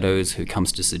the shadows who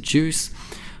comes to seduce.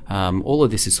 All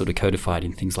of this is sort of codified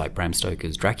in things like Bram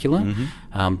Stoker's Dracula,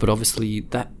 but obviously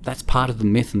that's part of the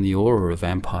myth and the aura of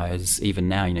vampires. Even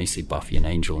now, you see Buffy and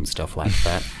Angel and stuff like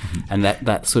that, and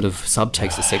that sort of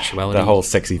subtext the sexuality. The whole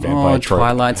sexy vampire trope.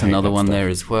 Twilight's another one there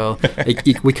as well.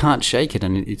 We can't shake it,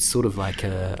 and it's sort of like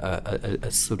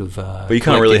a sort of. But you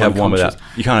can't really have one without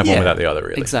one without the other,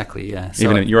 really. Exactly. Yeah. So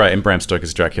Even you're right. In Bram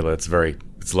Stoker's Dracula, it's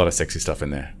a lot of sexy stuff in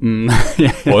there.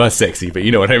 Well, that's sexy, but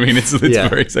you know what I mean. It's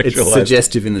very sexualized. It's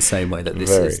suggestive in the same way that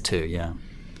this is too. Yeah.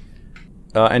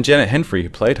 And Janet Henfrey, who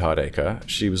played Hardacre,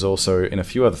 she was also in a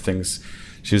few other things.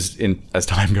 She was in As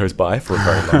Time Goes By for a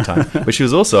very long time. But she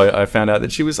was also, I found out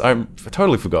that she was, I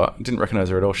totally forgot, didn't recognize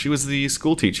her at all. She was the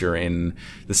school teacher in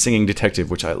The Singing Detective,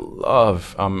 which I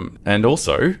love. And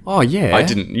also... Oh, yeah.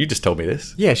 You just told me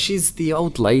this. Yeah, she's the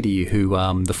old lady who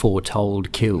the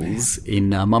Foretold kills in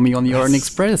Mummy on the Orient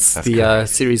Express, the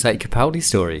Series 8 Capaldi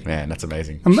story. Man, that's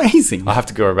amazing. Amazing. I'll have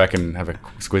to go back and have a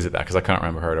squiz at that because I can't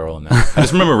remember her at all in that. I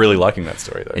just remember really liking that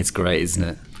story, though. It's great, isn't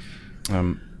it?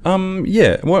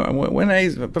 Yeah.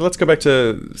 But let's go back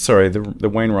to the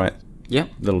Wainwright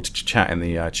little chat in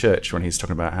the church when he's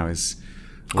talking about how he's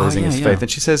losing his faith,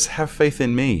 and she says, "Have faith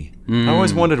in me." I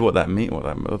always wondered what that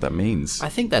means. I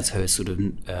think that's her sort of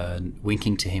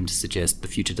winking to him to suggest the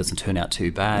future doesn't turn out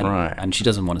too bad, right? And she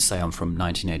doesn't want to say I'm from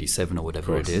 1987 or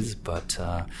whatever it is, but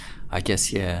I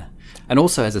guess and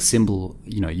also as a symbol,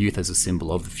 youth as a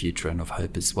symbol of the future and of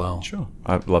hope as well. Sure,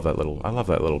 I love that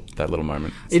little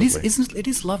moment. It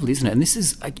is lovely, isn't it? And this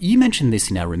is, you mentioned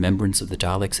this in our Remembrance of the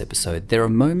Daleks episode. There are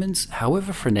moments,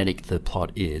 however frenetic the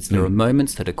plot is, there are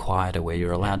moments that are quieter where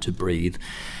you're allowed to breathe,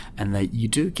 and that you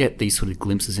do get these sort of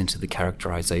glimpses into the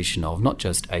characterization of not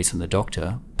just Ace and the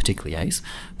Doctor, particularly Ace,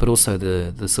 but also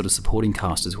the sort of supporting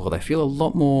cast as well. They feel a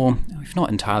lot more, if not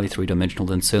entirely three-dimensional,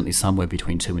 then certainly somewhere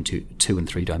between two and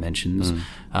three dimensions,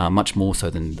 much more so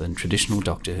than traditional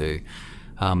Doctor Who.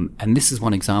 And this is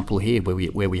one example here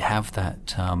where we have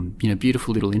that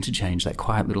beautiful little interchange, that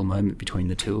quiet little moment between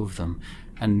the two of them.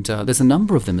 And there's a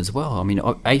number of them as well. I mean,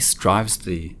 Ace drives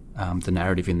the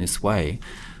narrative in this way.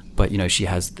 But, she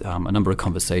has a number of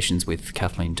conversations with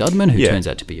Kathleen Dudman, who turns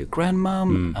out to be a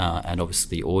grandmum, and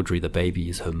obviously Audrey, the baby,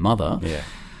 is her mother. Yeah.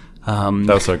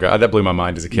 That was so great. That blew my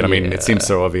mind as a kid. I mean, it seems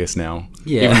so obvious now.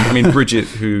 Yeah. Even,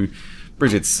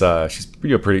 Bridget's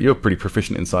you're pretty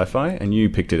proficient in sci-fi, and you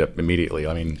picked it up immediately.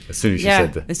 I mean, as soon as you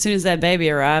said that. As soon as that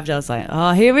baby arrived, I was like,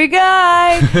 oh, here we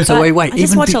go. So wait. I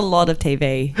just watch a lot of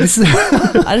TV.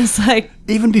 I just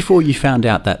even before you found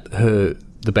out that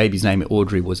the baby's name,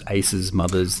 Audrey, was Ace's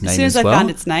mother's name as well. As soon as I found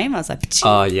its name, I was like,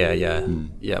 oh, yeah.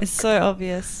 It's so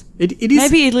obvious. It is.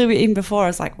 Maybe a little bit even before, I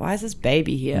was like, why is this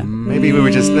baby here? Maybe in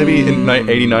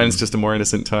 89 is just a more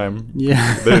innocent time.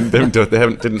 Yeah. They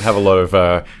didn't have a lot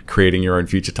of creating your own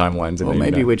future timelines. Or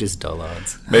maybe we're just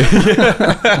dullards.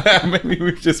 Maybe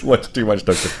we just watch too much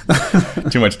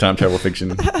time travel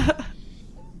fiction.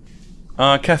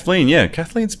 Kathleen,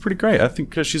 Kathleen's pretty great. I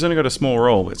think she's only got a small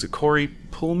role. Is it Corey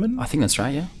Pullman? I think that's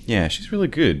right. Yeah. Yeah, she's really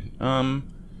good. And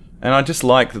I just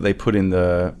like that they put in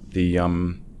the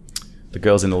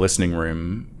girls in the listening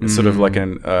room. It's sort of like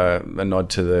a nod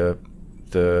to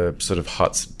the sort of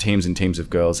huts, teams and teams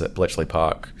of girls at Bletchley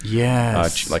Park.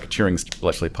 Yes. Like Turing's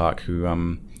Bletchley Park, who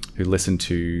listen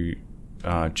to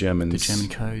Germans, the German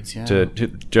codes, to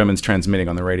Germans transmitting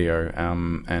on the radio,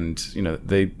 and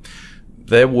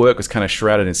their work was kind of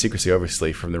shrouded in secrecy,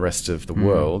 obviously, from the rest of the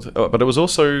world. But it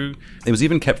was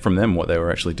even kept from them what they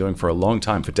were actually doing for a long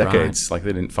time, for decades. Right. Like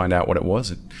they didn't find out what it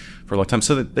was for a long time,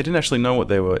 so that they didn't actually know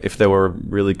if they were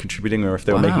really contributing or if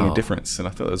they were making a difference. And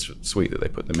I thought it was sweet that they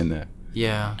put them in there.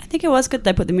 Yeah, I think it was good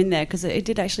they put them in there because it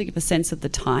did actually give a sense of the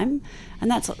time,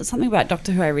 and that's something about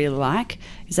Doctor Who I really like,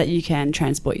 is that you can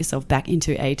transport yourself back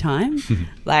into a time,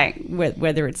 like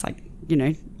whether it's like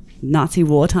Nazi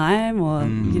wartime or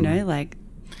like.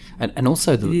 And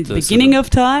also the beginning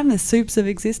of time, the soups of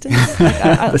existence.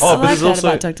 I like that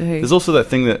about Doctor Who. There's also that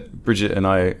thing that Bridget and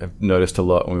I have noticed a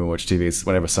lot when we watch TV is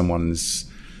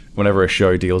whenever a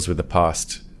show deals with the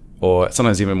past, or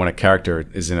sometimes even when a character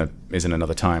is in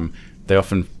another time, they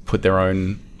often put their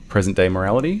own present day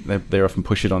morality. They often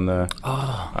push it on the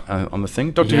thing.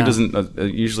 Doctor Who doesn't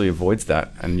usually avoids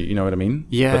that, and you know what I mean.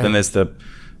 Yeah. But then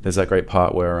there's that great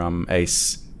part where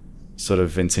Ace sort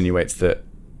of insinuates that.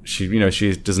 She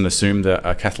doesn't assume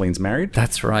that Kathleen's married.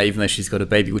 That's right, even though she's got a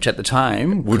baby, which at the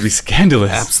time would be scandalous.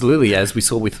 Absolutely, as we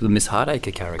saw with the Miss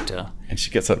Hardacre character. And she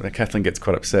gets up, and Kathleen gets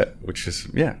quite upset, which is,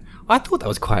 I thought that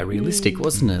was quite realistic,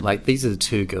 wasn't it? Like, these are the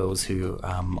two girls who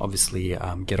obviously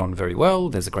get on very well.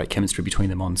 There's a great chemistry between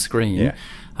them on screen. Yeah.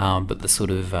 But the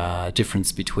sort of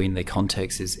difference between their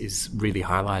contexts is really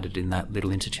highlighted in that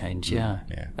little interchange. Yeah.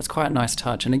 That's quite a nice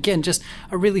touch. And again, just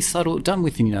a really subtle, done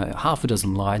with, half a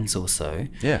dozen lines or so.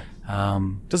 Yeah.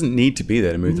 Doesn't need to be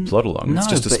there to move the plot along. It's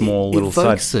just a small little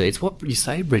side. It's what you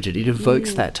say, Bridget. It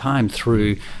evokes that time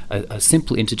through a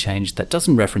simple interchange that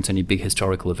doesn't reference any big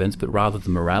historical events, but rather the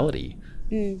morality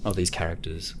of these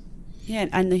characters. Yeah,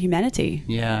 and the humanity.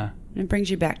 Yeah. And it brings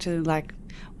you back to, like,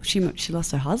 she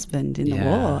lost her husband in the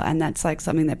war, and that's like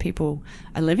something that people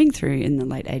are living through in the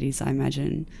late 80s, I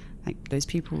imagine. Like, those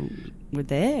people were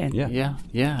there. Yeah,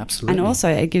 absolutely. And also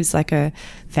it gives like a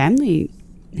family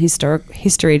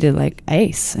history to like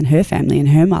Ace and her family and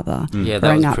her mother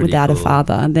growing up without a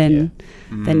father. Then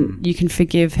you can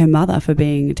forgive her mother for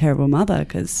being a terrible mother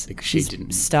because she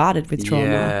started with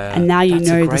trauma, and now you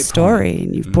know the story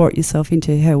and you've brought yourself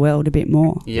into her world a bit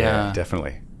more. Yeah,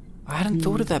 definitely. I hadn't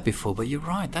thought of that before, but you're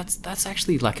right. That's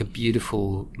actually like a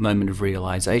beautiful moment of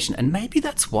realization, and maybe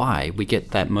that's why we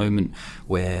get that moment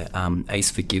where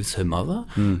Ace forgives her mother.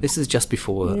 This is just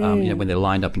before when they're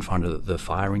lined up in front of the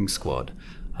firing squad,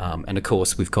 and of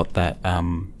course we've got that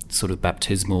sort of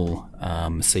baptismal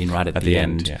scene right at the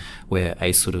end where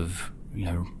Ace sort of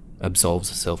absolves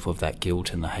herself of that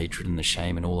guilt and the hatred and the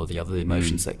shame and all of the other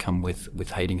emotions that come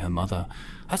with hating her mother.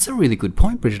 That's a really good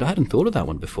point, Bridget. I hadn't thought of that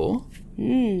one before.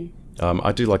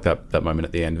 I do like that moment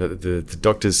at the end. The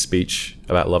doctor's speech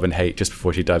about love and hate just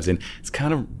before she dives in. It's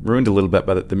kind of ruined a little bit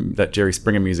by that Jerry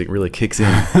Springer music really kicks in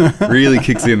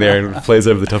there and plays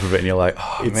over the top of it, and you're like,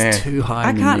 oh, it's man. too high.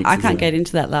 I can't get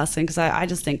into that last thing because I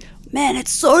just think, man,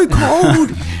 it's so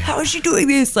cold. How is she doing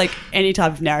this? Like, any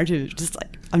type of narrative,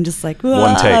 I'm just like, whoa.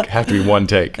 One take. Have to be one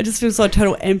take. I just feel so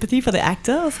total empathy for the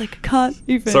actor. I was like, I can't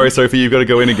even. Sorry, Sophie, you've got to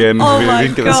go in again. Oh we my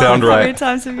didn't get God, the sound how right. many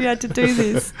times have you had to do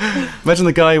this? Imagine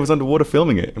the guy who was underwater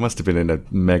filming it. It must have been in a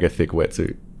mega thick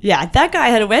wetsuit. Yeah, that guy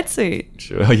had a wetsuit.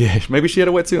 Sure. Oh, yeah. Maybe she had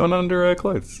a wetsuit on under her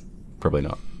clothes. Probably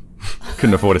not.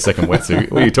 Couldn't afford a second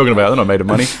wetsuit. What are you talking about? They're not made of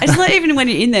money. It's not even when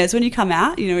you're in there. It's when you come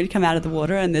out, when you come out of the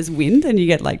water and there's wind and you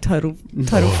get like total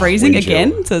freezing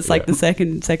again. Chill. So it's like the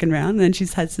second round and then she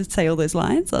has to say all those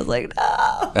lines. I was like,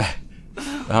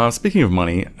 no. Speaking of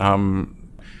money,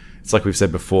 it's like we've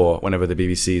said before, whenever the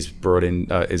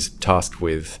BBC is tasked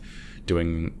with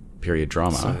doing period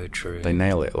drama, so true. They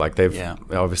nail it. Like they've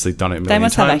obviously done it a million times. They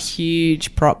must have a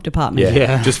huge prop department.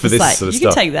 Yeah. Just for this like, sort of you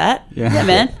stuff. can take that. Yeah,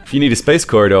 man. If you need a space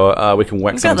corridor, we can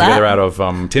whack someone together out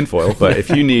of tinfoil. But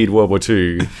if you need World War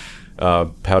II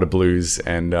powder blues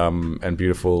and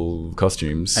beautiful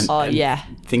costumes,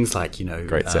 and things like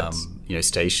great sets.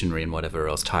 Stationery and whatever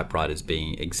else, typewriters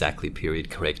being exactly period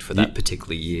correct for that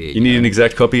particular year. You need an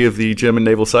exact copy of the German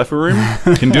Naval Cipher Room?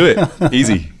 Can do it.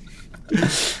 Easy.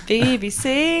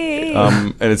 BBC.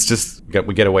 And it's just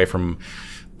we get away from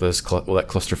all that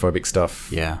claustrophobic stuff.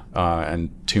 Yeah. And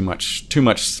too much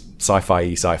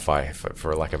sci-fi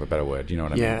for lack of a better word. You know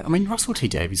what I mean? Yeah. I mean, Russell T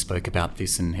Davies spoke about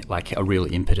this, and like a real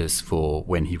impetus for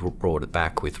when he brought it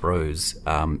back with Rose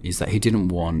is that he didn't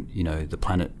want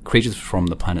the creatures from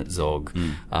the planet Zog.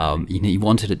 He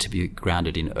wanted it to be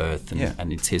grounded in Earth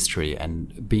and its history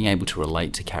and being able to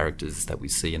relate to characters that we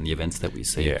see and the events that we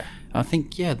see. Yeah. I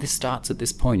think, this starts at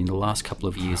this point in the last couple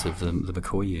of years of the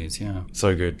McCoy years,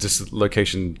 So good. Just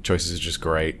location choices are just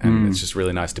great. And it's just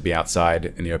really nice to be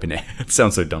outside in the open air. It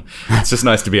sounds so dumb. It's just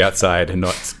nice to be outside and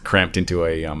not cramped into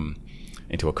a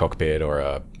cockpit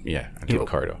or into a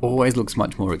corridor. Always looks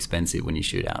much more expensive when you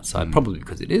shoot outside, probably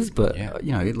because it is, but,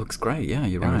 it looks great. Yeah,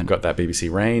 you're right. We've got that BBC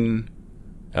rain.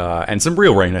 And some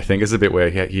real rain, I think. It's a bit where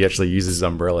he actually uses his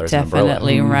umbrella as an umbrella.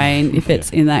 Definitely rain if it's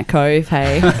in that cove,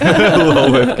 hey.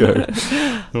 Lolworth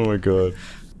Cove. Oh my God.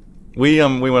 We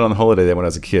went on holiday there when I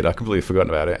was a kid. I completely forgotten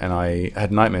about it, and I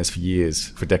had nightmares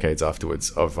for decades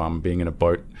afterwards of being in a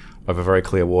boat over very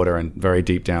clear water and very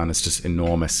deep down. It's just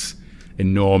enormous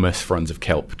fronds of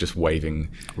kelp just waving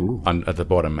at the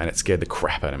bottom, and it scared the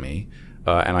crap out of me.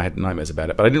 And I had nightmares about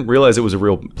it, but I didn't realize it was a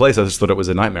real place. I just thought it was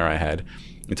a nightmare I had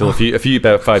until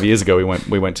about 5 years ago.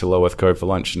 We went to Lolworth Cove for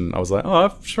lunch, and I was like, "Oh,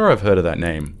 I've heard of that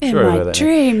name." In my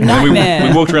dream nightmare. nightmare.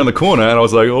 We walked around the corner, and I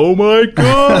was like, "Oh my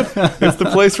God, it's the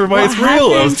place from It's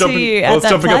real." I was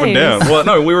jumping up and down. Well,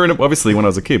 no, we were obviously when I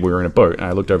was a kid, we were in a boat, and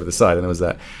I looked over the side, and there was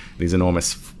these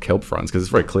enormous kelp fronds because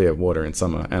it's very clear water in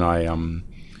summer, and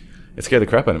it scared the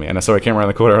crap out of me. And so I came around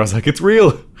the corner, and I was like, "It's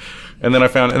real." And then I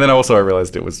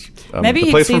realized it was maybe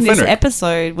the place you'd seen from this Fenric.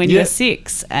 episode when you were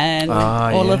 6 and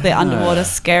all of the underwater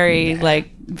scary like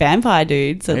vampire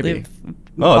dudes that live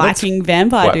Viking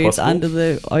vampire quite dudes possible. under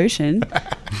the ocean.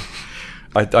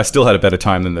 I still had a better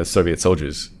time than the Soviet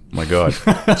soldiers. Oh my God.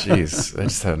 Jeez. I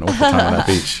just had an awful time on that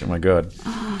beach. Oh my God.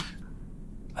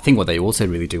 I think what they also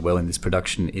really do well in this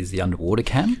production is the underwater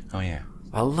cam. Oh yeah.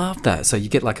 I love that. So you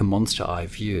get like a monster eye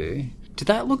view. Did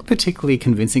that look particularly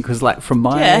convincing? Because like from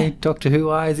my Yeah. Doctor Who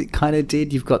eyes, it kind of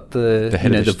did. You've got the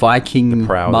head of the the Viking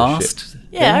prow of the mast.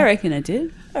 Yeah, I reckon it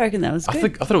did. I reckon that was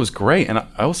good. I thought it was great, and I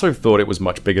also thought it was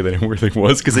much bigger than it really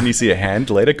was. Because then you see a hand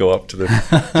later go up to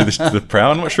the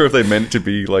prow. I'm not sure if they meant it to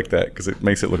be like that because it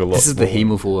makes it look a lot. This is the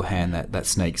smaller. hemivore hand that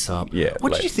snakes up. Yeah,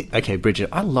 What like- did you think? Okay, Bridget,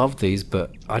 I love these,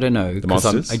 but I don't know. The 'cause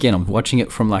monsters? I'm watching it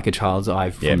from like a child's eye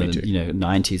from Yeah, me the too.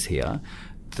 90s here.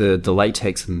 The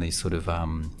latex and the sort of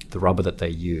the rubber that they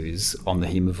use on the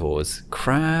hemivores,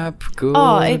 crap good.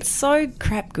 Oh, it's so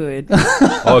crap good.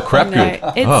 Oh, crap! You know,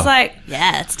 Good. it's Oh. like,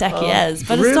 yeah, it's tacky as,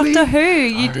 but really? it's Doctor Who.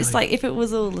 You just like if it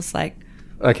was all just like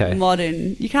okay.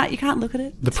 modern, you can't look at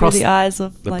it The through the eyes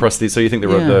of The like, prosthesis. So you think the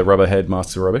Yeah. the rubber head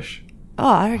masks are rubbish? Oh,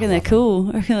 I reckon they're cool.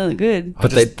 I reckon they look good.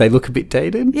 But they look a bit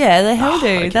dated. Yeah, they hell do.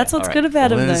 okay, That's what's all good right. about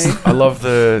them though. I love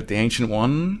the ancient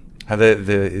one. How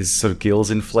his sort of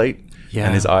gills inflate. Yeah.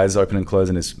 And his eyes open and close,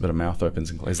 and his mouth opens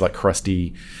and closes. His like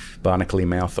crusty, barnacly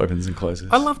mouth opens and closes.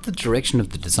 I love the direction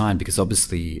of the design because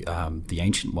obviously the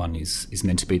ancient one is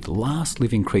meant to be the last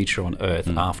living creature on Earth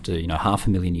after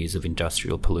 500,000 years of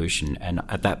industrial pollution, and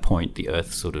at that point the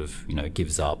Earth sort of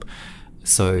gives up.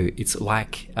 So it's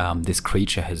like this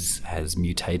creature has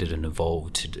mutated and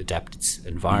evolved to adapt its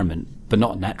environment, but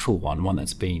not a natural one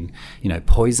that's been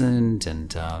poisoned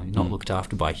and not looked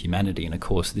after by humanity. And of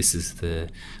course, this is the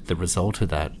result of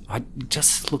that. It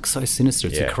just looks so sinister.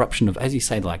 It's Yeah. a corruption of, as you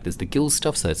say, like there's the gill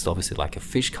stuff, so it's obviously like a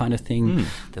fish kind of thing.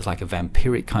 There's like a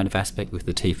vampiric kind of aspect with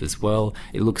the teeth as well.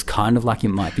 It looks kind of like it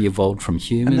might be evolved from And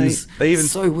humans. they even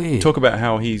so weird. talk about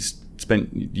how he's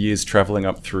spent years traveling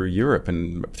up through Europe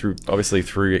and obviously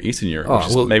through Eastern Europe, Oh, which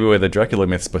is well- maybe where the Dracula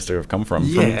myth's supposed to have come from.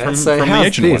 Yeah, from so the how's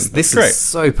ancient this? one. This That's is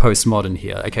so postmodern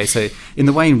here. Okay, so in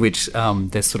the way in which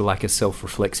there's sort of like a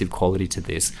self-reflexive quality to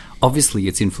this, obviously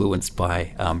it's influenced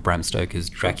by Bram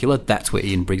Stoker's Dracula. That's where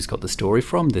Ian Briggs got the story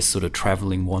from, this sort of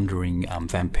travelling, wandering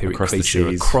vampiric Across the creature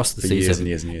seas across the for seas. years and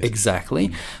years and years. Exactly.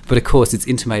 But of course, it's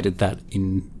intimated that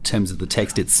in terms of the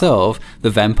text itself, the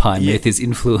vampire myth is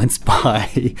influenced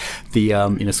by the,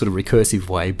 in a sort of recursive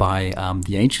way, by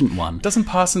the ancient one. Doesn't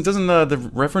the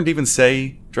Reverend even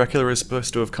say Dracula is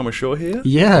supposed to have come ashore here?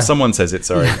 Yeah. Or someone says it.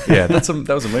 Sorry. Yeah, that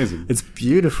was amazing. It's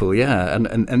beautiful, yeah.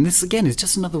 And this, again, is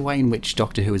just another way in which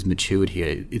Doctor Who has matured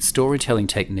here. Its storytelling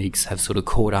techniques have sort of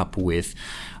caught up with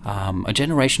a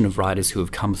generation of writers who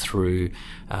have come through,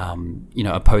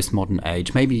 a postmodern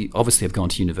age. Maybe, obviously, have gone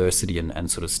to university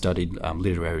and sort of studied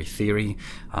literary theory.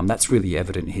 That's really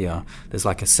evident here. There's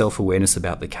like a self-awareness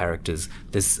about the characters.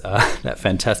 There's that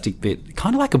fantastic bit,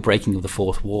 kind of like a breaking of the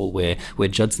fourth wall, where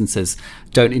Judson says,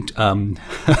 "Don't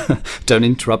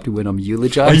interrupt me when I'm Oh,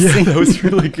 eulogizing." yeah, that was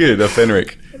really good.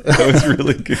 Fenric. That was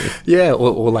really good. Yeah,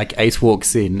 or like Ace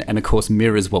walks in and, of course,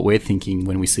 mirrors what we're thinking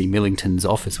when we see Millington's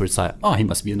office, where it's like, oh, he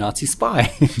must be a Nazi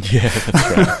spy. Yeah,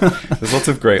 that's right. There's lots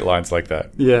of great lines like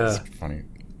that. Yeah. It's funny.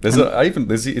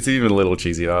 It's even a little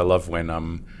cheesy. I love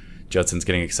when Judson's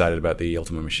getting excited about the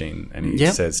Ultima machine, and he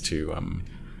Yep. says to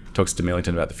talks to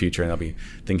Millington about the future, and they'll be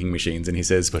thinking machines, and he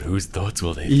says, "But whose thoughts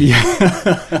will they be?"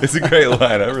 Yeah. It's a great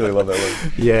line. I really love that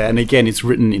line. Yeah, and again, it's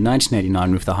written in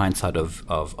 1989 with the hindsight of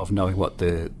knowing what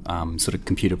the sort of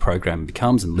computer program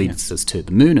becomes and leads us to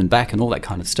the moon and back and all that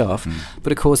kind of stuff.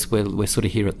 But of course, we're sort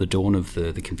of here at the dawn of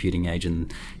the computing age, and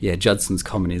yeah, Judson's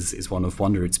comment is one of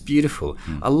wonder. It's beautiful.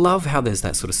 I love how there's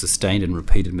that sort of sustained and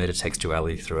repeated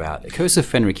metatextuality throughout. Curse of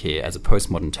Fenric here, as a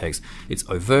postmodern text, it's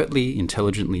overtly,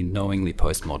 intelligently, knowingly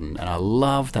postmodern, and I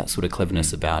love that sort of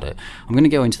cleverness about it. I'm going to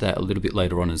go into that a little bit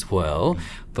later on as well,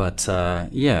 but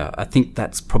yeah, I think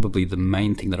that's probably the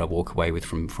main thing that I walk away with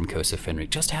from Curse of Fenric,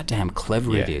 just how damn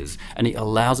clever it is, and it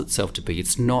allows itself to be.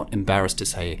 It's not embarrassed to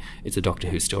say it's a Doctor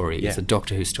Who story. It's a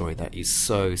Doctor Who story that is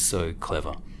so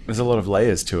clever. There's a lot of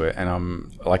layers to it,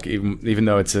 and like even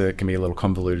though it can be a little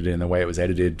convoluted in the way it was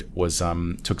edited, was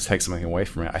to take something away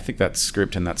from it. I think that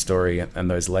script and that story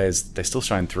and those layers, they still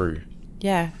shine through.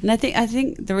 Yeah, and I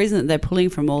think the reason that they're pulling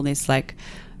from all this, like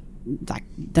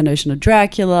the notion of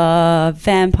Dracula,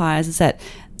 vampires, is that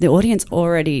the audience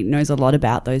already knows a lot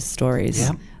about those stories.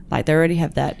 Yeah. Like they already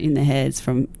have that in their heads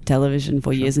from television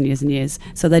for years and years and years,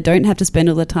 so they don't have to spend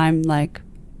all the time like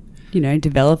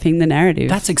developing the narrative.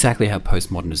 That's exactly how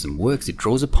postmodernism works. It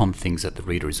draws upon things that the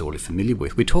reader is already familiar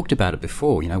with. We talked about it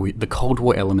before. The Cold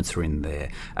War elements are in there.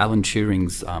 Alan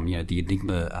Turing's, the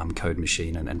Enigma code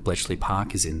machine and Bletchley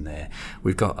Park is in there.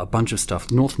 We've got a bunch of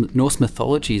stuff. Norse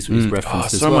mythology is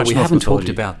referenced as so well. much We Norse haven't mythology.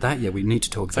 talked about that yet. We need to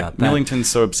talk about that. Millington's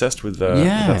so obsessed with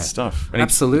that stuff. And he's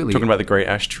absolutely. talking about the Great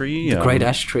Ash Tree. The Great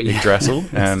Ash Tree. Yggdrasil.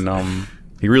 And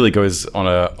he really goes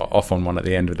off on one at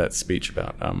the end of that speech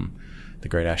about the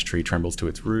Great Ash Tree trembles to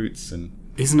its roots. And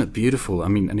isn't it beautiful? I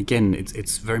mean, and again,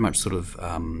 it's very much sort of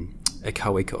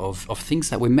echoic of things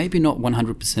that we're maybe not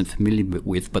 100% familiar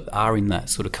with, but are in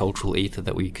that sort of cultural ether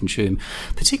that we consume,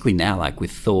 particularly now, like with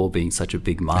Thor being such a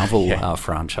big Marvel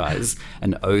franchise,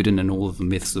 and Odin and all of the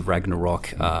myths of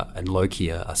Ragnarok and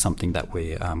Loki are something that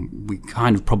we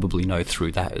kind of probably know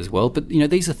through that as well. But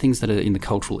these are things that are in the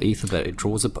cultural ether that it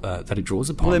draws upon.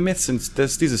 well, they're myths, and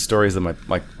these are stories that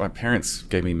my parents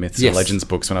gave me myths Yes. and legends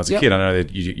books when I was a kid. I know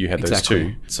that you had those Exactly.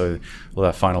 too. So all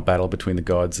that final battle between the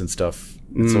gods and stuff.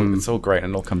 It's all great,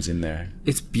 and it all comes in there.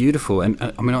 It's beautiful, and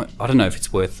I mean, I don't know if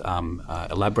it's worth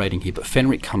elaborating here, but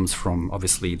Fenric comes from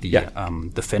obviously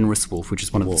the Fenris wolf, which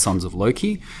is one of the sons of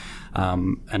Loki,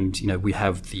 and we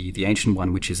have the ancient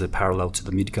one, which is a parallel to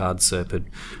the Midgard serpent,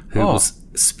 who was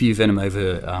spew venom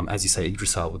over, as you say,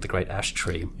 Yggdrasil with the Great Ash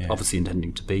Tree, obviously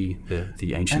intending to be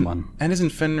the ancient one. And isn't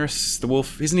Fenris the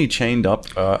wolf? Isn't he chained up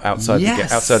outside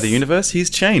Yes. outside the universe? He's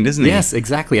chained, isn't he? Yes,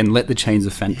 exactly, and let the chains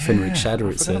of Fenric shatter,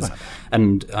 it says. about that.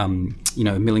 And,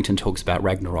 Millington talks about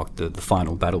Ragnarok, the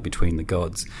final battle between the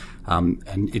gods.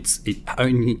 And it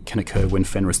only can occur when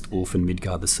Fenris the wolf and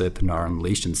Midgard the serpent are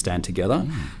unleashed and stand together.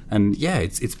 And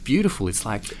it's beautiful. It's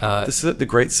like The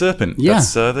Great Serpent. Yeah.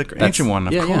 That's the ancient one,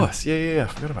 of yeah. course. Yeah. I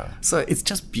forgot about that. so it's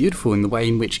just beautiful in the way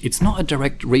in which it's not a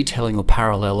direct retelling or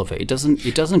parallel of it. It doesn't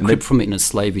crib from it in a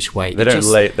slavish way. They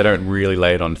don't really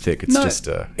lay it on thick. It's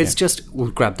It's just we'll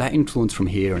grab that influence from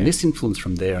here and this influence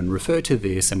from there and refer to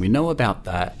this, and we know about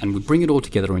that, and we bring it all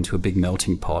together into a big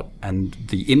melting pot. And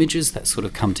the images that sort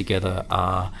of come together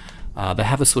are they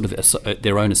have a sort of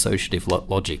their own associative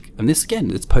logic. And this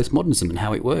again, it's postmodernism and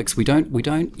how it works. We don't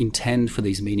intend for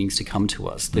these meanings to come to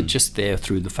us. They're just there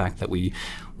through the fact that we're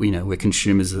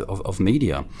consumers of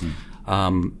media.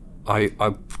 Can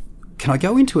I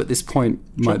go into at this point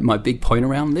my big point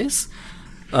around this?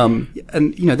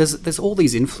 There's all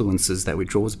these influences that we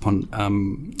draws upon.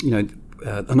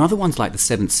 Another one's like The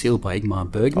Seventh Seal by Ingmar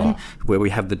Bergman, where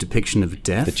we have the depiction of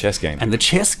death. The chess game. And the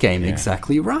chess game,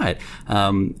 exactly right.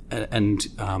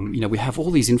 We have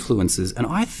all these influences, and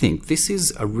I think this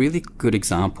is a really good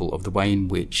example of the way in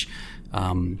which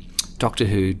Doctor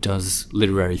Who does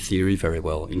literary theory very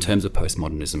well in terms of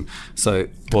postmodernism. So,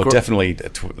 definitely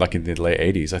like in the late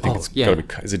 80s. I think it's got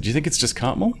to be. Do you think it's just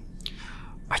Cartmel?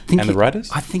 And the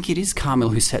writers? I think it is Carmel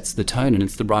who sets the tone, and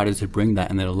it's the writers who bring that,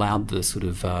 and then allowed the sort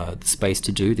of the space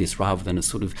to do this, rather than a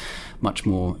sort of much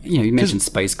more. You mentioned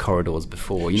space corridors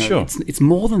before. Sure. It's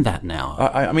more than that now.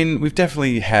 I mean, we've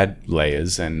definitely had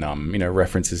layers and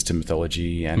references to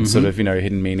mythology and sort of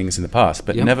hidden meanings in the past,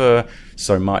 but never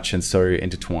so much and so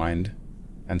intertwined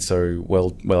and so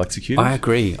well executed. I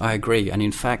agree, and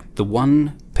in fact, the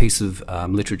one piece of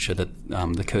literature that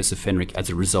The Curse of Fenric, as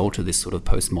a result of this sort of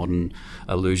postmodern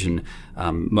illusion,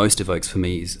 most evokes for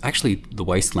me is actually The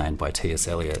Wasteland by T.S.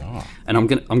 Eliot. And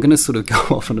I'm gonna sort of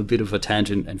go off on a bit of a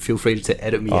tangent, and feel free to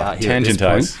edit me out here.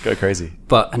 Tangentize, go crazy.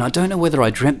 And I don't know whether I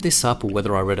dreamt this up or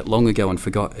whether I read it long ago and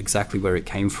forgot exactly where it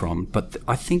came from, but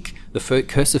I think The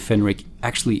Curse of Fenric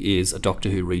actually is a Doctor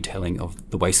Who retelling of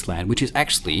The Wasteland, which is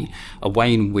actually a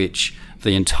way in which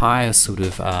the entire sort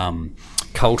of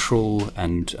cultural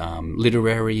and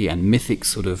literary and mythic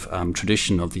sort of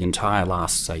tradition of the entire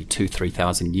last, say,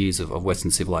 2,000-3,000 years of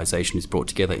Western civilization is brought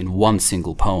together in one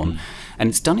single poem. And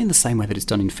it's done in the same way that it's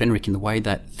done in Fenric, in the way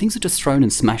that things are just thrown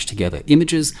and smashed together.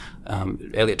 Images,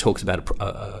 Eliot talks about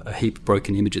a heap of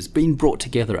broken images being brought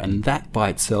together, and that by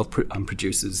itself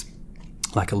produces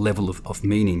like a level of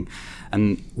meaning.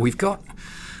 And we've got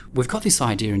this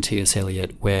idea in T.S.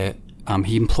 Eliot where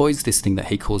he employs this thing that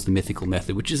he calls the mythical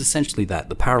method, which is essentially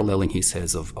the paralleling, he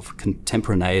says, of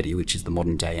contemporaneity, which is the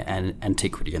modern day, and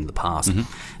antiquity and the past.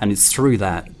 And it's through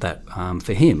that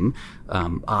for him,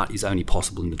 art is only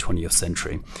possible in the 20th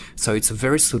century. So it's a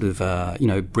very sort of,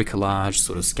 bricolage,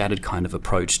 sort of scattered kind of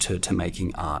approach to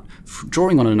making art,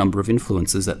 drawing on a number of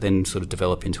influences that then sort of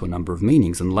develop into a number of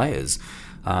meanings and layers.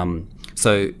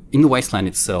 So in The Wasteland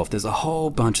itself, there's a whole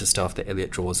bunch of stuff that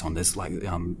Eliot draws on. There's like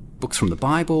books from the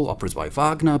Bible, operas by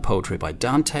Wagner, poetry by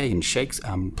Dante, and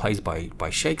plays by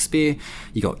Shakespeare.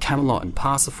 You got Camelot and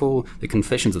Parsifal, the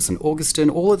Confessions of St. Augustine.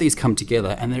 All of these come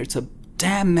together, and it's a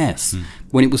damn mess.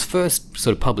 When it was first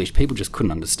sort of published, people just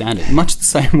couldn't understand it. Much the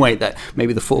same way that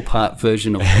maybe the 4-part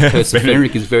version of Curse of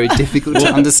Fenric is very difficult to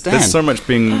understand.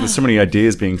 There's so many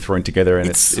ideas being thrown together, and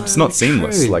it's not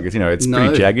seamless. true. Like, it's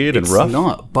pretty jagged and rough. It's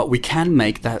not, but we can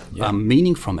make that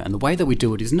meaning from it. And the way that we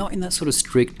do it is not in that sort of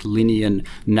strict linear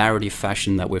narrative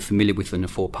fashion that we're familiar with in a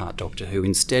 4-part Doctor Who.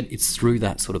 Instead, it's through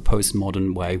that sort of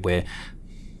postmodern way where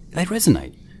they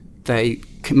resonate. They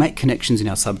can make connections in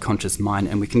our subconscious mind,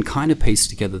 and we can kind of piece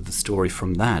together the story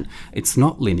from that. It's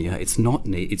not linear, it's not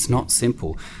neat, it's not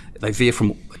simple. It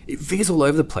veers all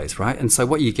over the place, right? And so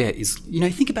what you get is,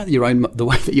 think about the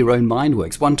way that your own mind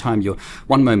works. One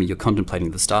moment you're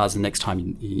contemplating the stars, the next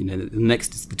time, the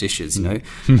next is the dishes,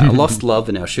 Our lost love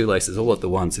and our shoelaces all at the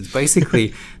once. It's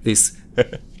basically this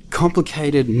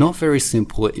complicated, not very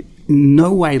simple,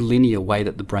 no way linear way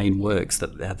that the brain works,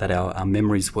 that our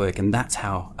memories work, and that's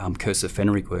how Curse of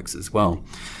Fenric works as well.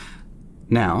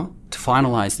 Now, to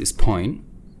finalise this point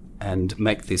and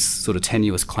make this sort of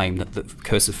tenuous claim that the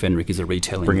Curse of Fenric is a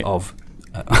retelling of...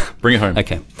 Bring it home.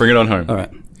 Okay. Bring it on home. All right.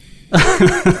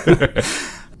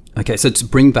 Okay, so to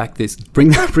bring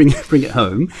it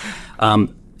home,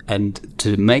 and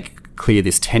to make clear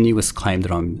this tenuous claim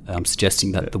that I'm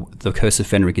suggesting that the Curse of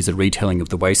Fenric is a retelling of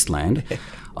The Wasteland,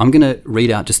 I'm going to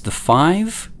read out just the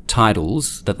 5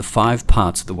 titles that the 5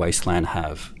 parts of The Wasteland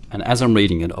have. And as I'm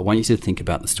reading it, I want you to think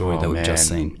about the story that we've just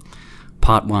seen.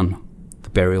 Part 1, The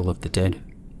Burial of the Dead.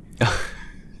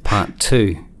 Part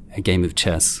 2, A Game of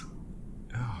Chess.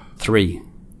 3,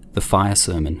 The Fire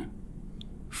Sermon.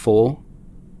 4,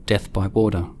 Death by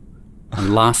Border.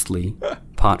 And lastly,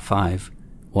 Part 5,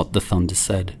 What the Thunder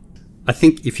Said. I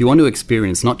think if you want to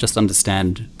experience, not just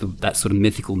understand that sort of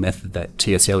mythical method that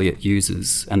T.S. Eliot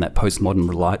uses and that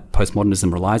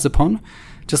postmodernism relies upon,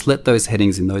 just let those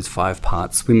headings in those 5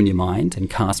 parts swim in your mind and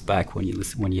cast back when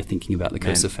you're thinking about the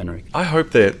Curse of Fenric. I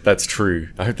hope that's true.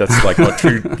 I hope that's like not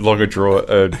too long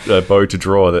a bow to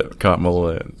draw that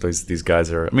Cartmel, these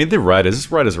guys are. I mean, they're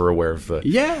writers. Writers are aware of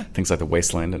things like the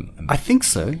Wasteland. And I think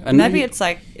so. And maybe it's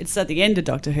at the end of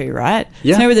Doctor Who, right?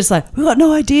 Yeah. So maybe it's like, we've got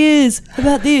no ideas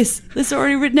about this. This is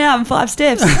already written out in 5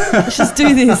 steps. Let's just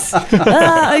do this.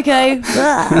 Okay.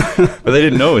 But they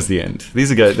didn't know it was the end.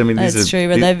 These are guys. I mean, That's true,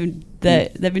 but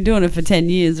they've been doing it for 10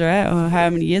 years, right? Or how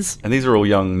many years? And these are all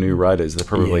young new writers. They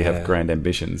probably have grand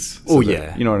ambitions. So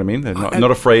you know what I mean? They're not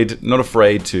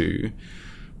afraid to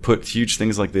put huge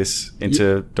things like this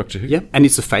into Doctor Who. Yeah, and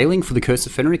it's a failing for the Curse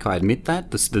of Fenric, I admit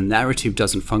that. The narrative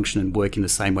doesn't function and work in the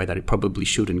same way that it probably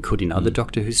should and could in other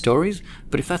Doctor Who stories.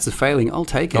 But if that's a failing, I'll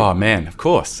take it. Oh, man, of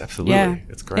course. Absolutely. Yeah,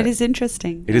 it's great. It is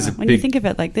interesting. It is a when big, you think of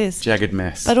it like this. jagged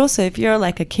mess. But also, if you're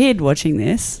like a kid watching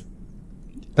this,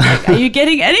 are you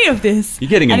getting any of this? You're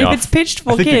getting enough. And if it's pitched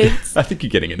for kids... I think you're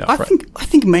getting enough, right? I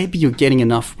think maybe you're getting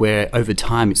enough where over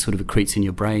time it sort of accretes in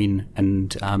your brain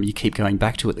and you keep going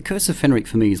back to it. The Curse of Fenric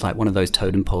for me is like one of those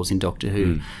totem poles in Doctor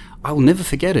Who. I will never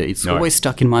forget it. It's always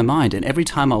stuck in my mind. And every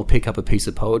time I'll pick up a piece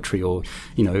of poetry or,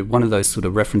 one of those sort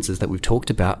of references that we've talked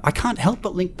about, I can't help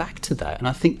but link back to that. And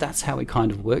I think that's how it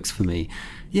kind of works for me.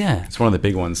 Yeah. It's one of the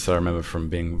big ones that I remember from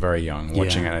being very young,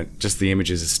 watching it. Just the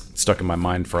images is stuck in my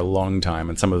mind for a long time,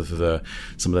 and some of the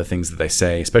things that they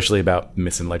say, especially about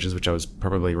myths and legends, which I was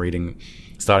probably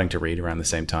starting to read around the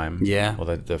same time. Yeah. Or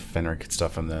the Fenric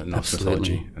stuff and the Norse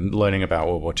mythology, and learning about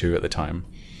World War II at the time.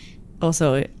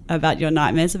 Also about your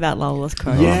nightmares about Lawless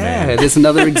Crow. Yeah, there's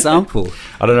another example.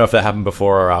 I don't know if that happened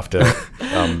before or after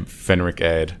Fenric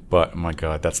aired, but my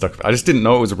God, that stuck. I just didn't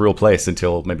know it was a real place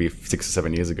until maybe 6 or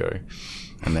 7 years ago.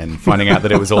 And then finding out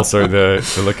that it was also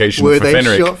the location where for they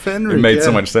Fenric, shot Fenric, it made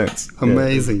so much sense.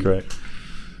 Amazing. Yeah, great.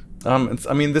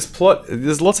 I mean, this plot,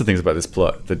 there's lots of things about this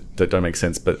plot that don't make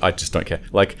sense, but I just don't care.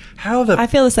 Like, I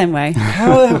feel the same way.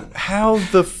 How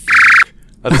the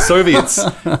are the Soviets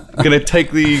going to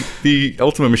take the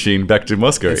Ultima machine back to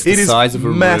Moscow? It's the size of a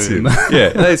massive. room. Yeah,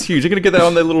 that is huge. They're going to get that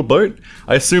on their little boat?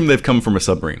 I assume they've come from a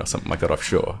submarine or something like that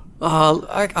offshore.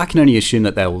 I can only assume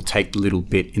that they will take the little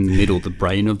bit in the middle, the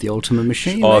brain of the Ultima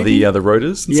machine. Oh, maybe? the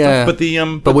rotors and stuff?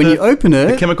 But when you open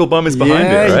it... The chemical bomb is behind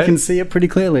it, right? you can see it pretty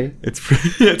clearly.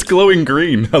 It's glowing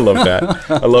green. I love that.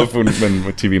 I love when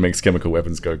TV makes chemical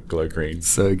weapons glow green.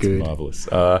 So good. It's marvellous.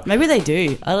 Maybe they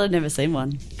do. I've never seen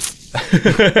one.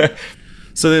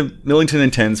 So Millington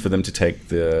intends for them to take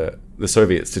the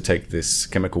Soviets to take this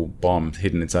chemical bomb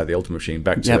hidden inside the Ultima machine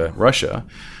back to Russia.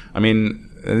 I mean,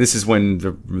 this is when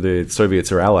the Soviets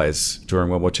are allies during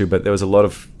World War II, but there was a lot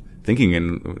of thinking,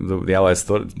 and the Allies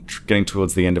thought, getting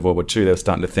towards the end of World War II, they were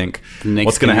starting to think,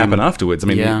 what's going to happen afterwards? I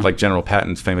mean, like General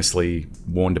Patton famously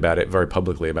warned about it very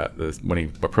publicly when he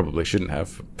probably shouldn't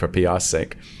have, for PR's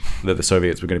sake, that the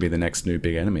Soviets were going to be the next new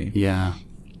big enemy. Yeah.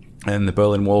 and the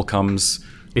Berlin Wall comes.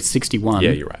 It's 61. Yeah,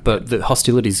 you're right. But the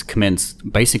hostilities commence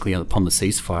basically upon the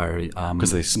ceasefire.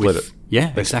 Because they split it.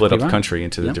 Yeah, They exactly split up the right. country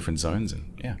into the Yep. different zones.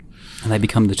 And yeah. And they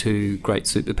become the two great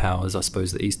superpowers, I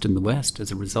suppose, the East and the West,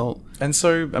 as a result. And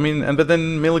so, I mean, but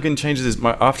then Milligan changes his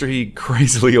mind after he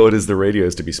crazily orders the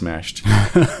radios to be smashed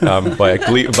by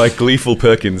gleeful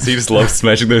Perkins. He just loves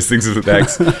smashing those things with an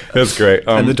axe. That's great.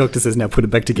 And the Doctor says, now put it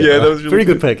back together. Yeah, that was really Very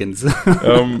good, good.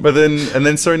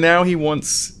 Perkins. So now he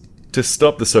wants to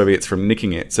stop the Soviets from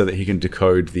nicking it so that he can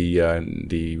decode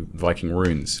the Viking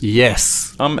runes.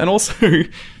 Yes. And also,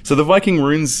 so the Viking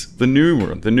runes, the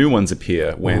new ones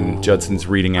appear when Judson's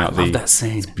reading out love that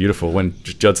scene. It's beautiful when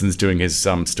Judson's doing his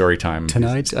story time.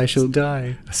 Tonight I shall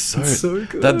die. So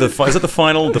good. Is that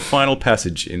the final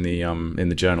passage in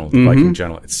the journal, the Viking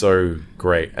journal? It's so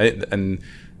great, and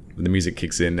the music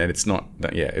kicks in, and it's not.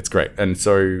 Yeah, it's great. And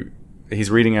so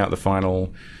he's reading out the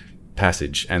final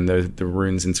passage, and the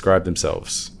runes inscribe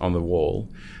themselves on the wall.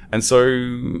 And so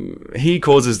he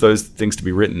causes those things to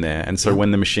be written there. And so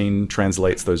when the machine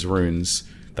translates those runes,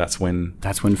 that's when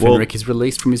Fenric is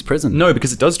released from his prison. No,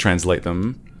 because it does translate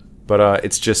them, but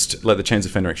it's just let the chains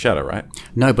of Fenric shatter, right?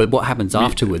 No, but what happens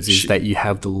afterwards is that you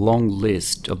have the long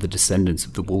list of the descendants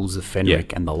of the Wolves of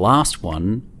Fenric, and the last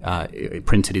one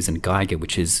printed is in Geiger,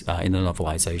 which is in the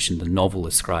novelization, the novel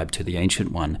ascribed to the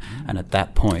Ancient One. And at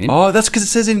that point... Oh, that's because it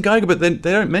says in Geiger, but then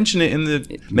they don't mention it in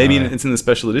the... Maybe it's in the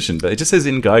special edition, but it just says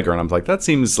in Geiger, and I'm like, that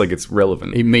seems like it's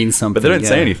relevant. It means something. But they don't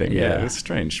say anything. Yeah, it's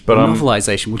strange. But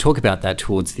novelization, we'll talk about that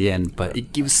towards the end, but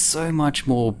it gives so much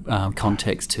more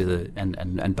context to the and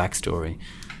backstory.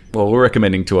 Well, we're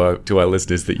recommending to our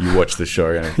listeners that you watch the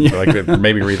show and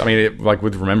maybe read. I mean,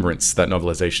 with Remembrance, that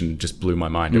novelization just blew my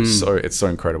mind. It's so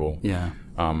incredible. Yeah.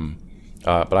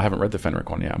 But I haven't read the Fenric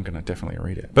one yet. I'm gonna definitely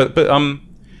read it. But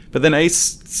then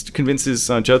Ace convinces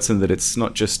Judson that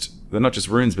they're not just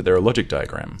runes, but they're a logic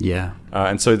diagram. Yeah.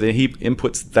 And so he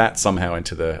inputs that somehow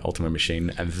into the Ultima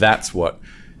machine, and that's what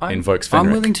invokes Fenric.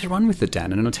 I'm willing to run with it,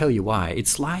 Dan, and I'll tell you why.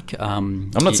 It's like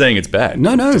I'm not saying it's bad.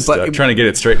 No, just, but I'm trying to get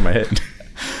it straight in my head.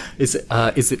 Is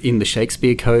it in the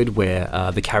Shakespeare Code where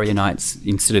the Carrionites,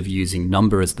 instead of using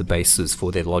number as the basis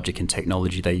for their logic and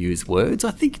technology, they use words?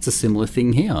 I think it's a similar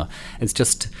thing here. It's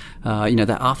just,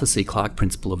 that Arthur C. Clarke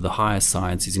principle of the higher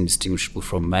science is indistinguishable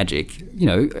from magic.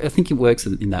 I think it works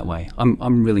in that way.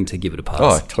 I'm willing to give it a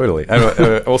pass. Oh, totally.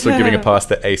 And also giving a pass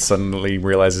that Ace suddenly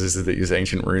realizes that these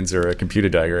ancient runes are a computer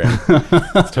diagram.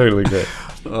 It's totally good.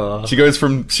 She goes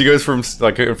from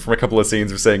a couple of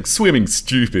scenes of saying swimming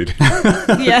stupid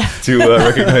to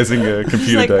recognizing a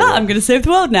computer like, diagram. I'm going to save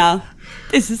the world now.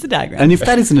 This is the diagram. And if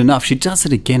that isn't enough, she does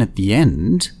it again at the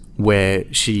end,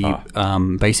 where she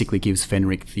basically gives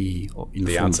Fenric in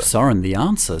the form answer. of Soren the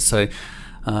answer. So,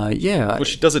 Well,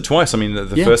 she does it twice. I mean,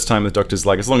 the first time the Doctor's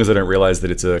like, as long as I don't realize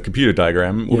that it's a computer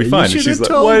diagram, we'll be fine. And she's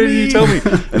like, why didn't you tell me?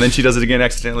 And then she does it again,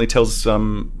 accidentally tells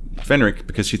Fenric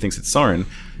because she thinks it's Soren.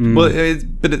 Well,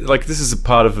 this is a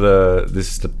part of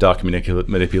this dark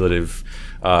manipulative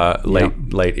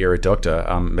late era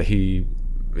Doctor.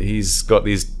 He's got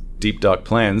these deep dark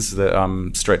plans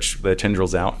that stretch their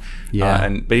tendrils out.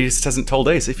 But he just hasn't told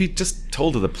Ace. If he just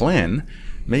told her the plan,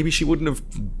 maybe she wouldn't have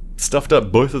stuffed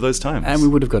up both of those times, and we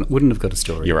wouldn't have got a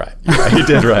story. You're right. You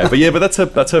did right. But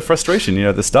that's her frustration.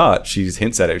 At the start, she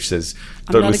hints at it. She says,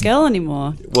 "I'm not a girl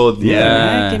anymore." Well,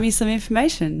 give me some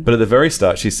information. But at the very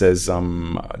start, she says,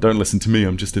 "Don't listen to me.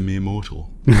 I'm just a mere mortal."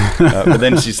 But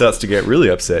then she starts to get really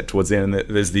upset towards the end.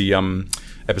 There's the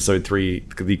episode 3,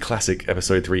 the classic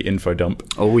episode 3 info dump.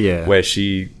 Oh yeah, where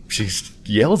she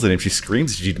yells at him. She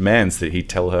screams. She demands that he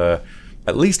tell her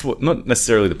at least not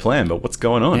necessarily the plan, but what's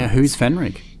going on. Yeah, who's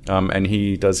Fenric? And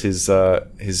he does his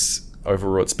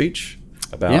overwrought speech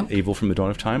about evil from the dawn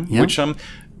of time, which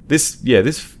this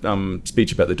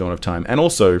speech about the dawn of time, and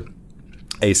also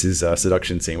Ace's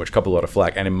seduction scene, which got a lot of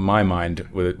flack, and in my mind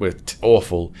were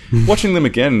awful. Watching them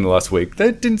again last week,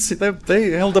 they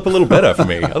held up a little better for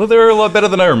me. I thought they were a lot better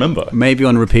than I remember. Maybe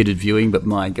on repeated viewing, but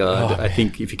my God, I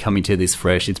think if you're coming to this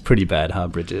fresh, it's pretty bad, huh,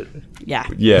 Bridget? Yeah.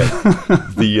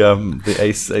 The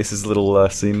Ace's little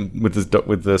scene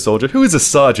with the soldier, who is a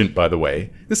sergeant, by the way.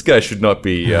 This guy should not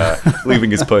be leaving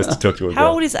his post to talk to a girl.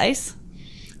 How old is Ace?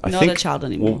 Not a child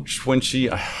anymore. Well, when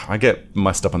I get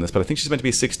messed up on this, but I think she's meant to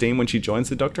be 16 when she joins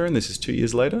the Doctor, and this is 2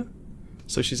 years later.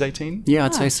 So she's 18? Yeah,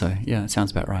 I'd say so. Yeah, it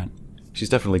sounds about right. She's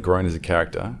definitely grown as a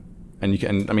character.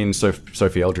 And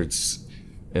Sophie Eldred's,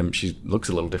 she looks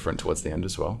a little different towards the end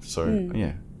as well. So,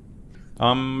 yeah.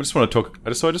 I just want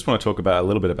to talk about a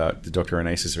little bit about the Doctor and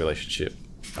Ace's relationship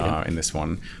in this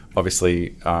one.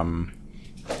 Obviously,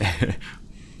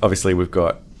 we've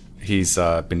got, he's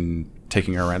been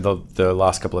taking her around. The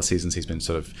last couple of seasons, he's been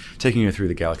sort of taking her through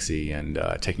the galaxy and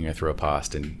taking her through her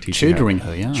past and teaching Tutoring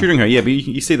her, yeah. Tutoring her, yeah. But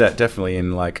you see that definitely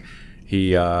in like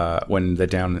he when they're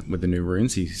down with the new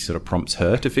runes, he sort of prompts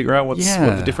her to figure out what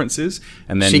the difference is,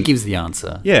 and then she gives the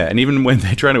answer. Yeah, and even when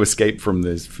they're trying to escape from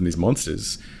these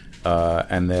monsters.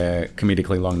 And their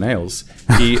comedically long nails.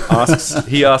 He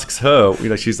asks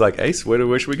her. She's like, Ace,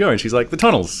 where should we go? And she's like, the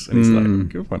tunnels. And he's like,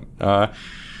 good one.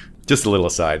 Just a little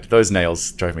aside. Those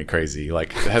nails drive me crazy.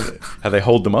 Like, how they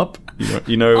hold them up. Oh,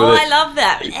 I love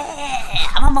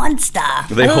that. I'm a monster.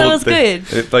 That was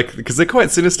good. Like, because they're quite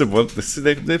sinister. Well,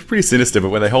 they're pretty sinister, but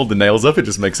when they hold the nails up, it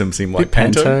just makes them seem like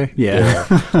Panto. Yeah.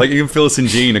 Like even Phyllis and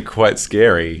Jean are quite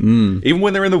scary, even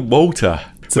when they're in the water.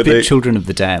 It's a bit Children of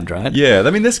the Damned, right? Yeah, I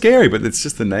mean, they're scary, but it's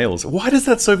just the nails. Why does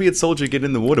that Soviet soldier get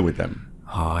in the water with them?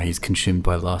 Oh, he's consumed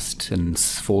by lust and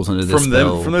falls under the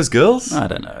spell. From those girls? I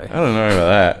don't know. I don't know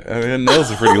about that. I mean, their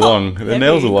nails are pretty long. Their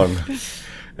nails are long.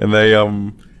 And they,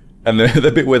 and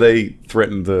the bit where they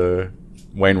threaten the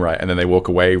Wainwright and then they walk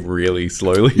away really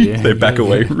slowly. Yeah, they back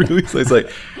away really slowly. It's like,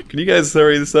 can you guys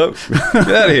hurry this up? Get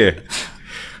out of here.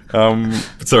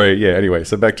 Sorry, yeah, anyway,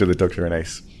 so back to the Doctor and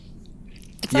Ace.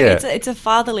 It's a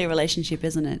fatherly relationship,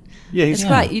 isn't it? Yeah, it's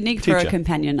quite unique for a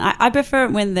companion. I prefer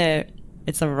it when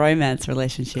it's a romance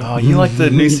relationship. Oh, you like the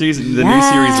new series? New series,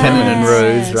 Tennant and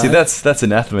Rose. Right? See, that's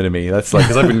anathema to me. That's like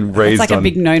because I've been raised. It's like a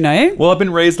big no-no. Well, I've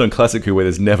been raised on Classic Who,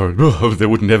 where there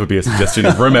would never be a suggestion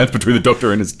of romance between the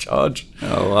Doctor and his charge.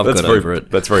 Oh, I've got over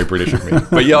it. That's very British of me.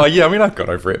 But yeah. I mean, I've got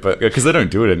over it, but because they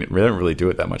don't do it, they don't really do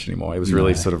it that much anymore. It was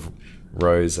really sort of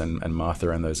Rose and Martha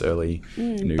and those early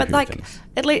new but like things.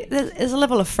 At least there's a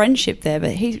level of friendship there,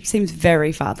 but he seems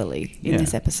very fatherly in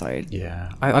this episode.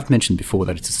 Yeah, I've mentioned before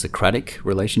that it's a Socratic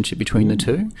relationship between the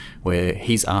two, where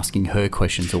he's asking her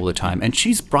questions all the time, and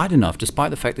she's bright enough,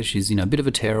 despite the fact that she's a bit of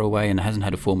a tearaway and hasn't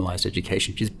had a formalized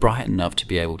education. She's bright enough to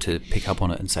be able to pick up on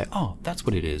it and say, "Oh, that's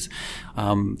what it is."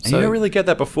 And you don't really get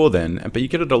that before then, but you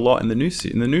get it a lot in the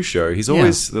new show. He's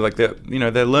always like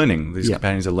they're learning. These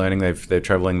companions are learning. They're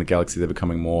traveling the galaxy. They're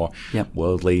becoming more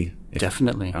worldly.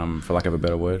 Definitely. For lack of a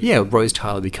better word. Yeah, Rose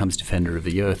Tyler becomes Defender of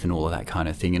the Earth and all of that kind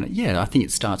of thing. And I think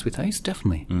it starts with Ace,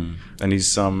 definitely. And he's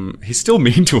still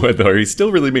mean to her, though. He's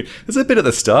still really mean. There's a bit at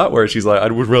the start where she's like, I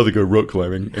would rather go rock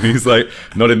climbing. And he's like,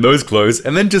 not in those clothes.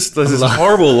 And then just there's this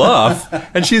horrible laugh.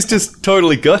 And she's just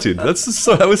totally gutted.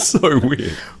 That was so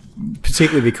weird.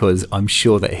 Particularly because I'm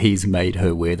sure that he's made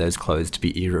her wear those clothes to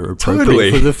be era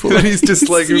appropriate for the full. And he's just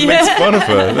like makes fun of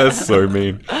her. That's so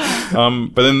mean.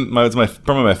 But then it's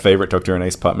probably my favorite Doctor and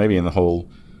Ace part, maybe in the whole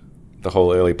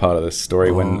early part of this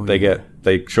story when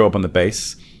they show up on the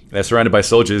base. They're surrounded by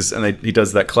soldiers, and he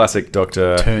does that classic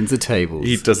Doctor... Turns the tables.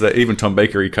 He does that even Tom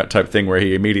Baker type thing where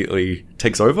he immediately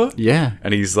takes over. Yeah.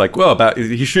 And he's like,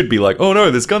 he should be like, oh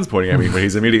no, there's guns pointing at me. But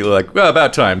he's immediately like, well,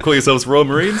 about time. Call yourselves Royal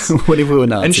Marines. What if we were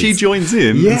Nazis? And she joins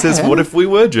in and says, what if we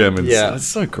were Germans? Yeah. That's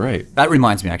so great. That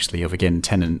reminds me actually of, again,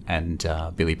 Tennant and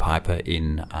Billy Piper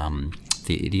in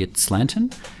The Idiot's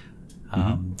Lantern.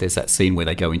 There's that scene where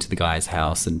they go into the guy's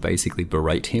house and basically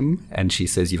berate him, and she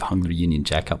says, "You've hung the Union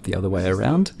Jack up the other way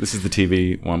around." This is the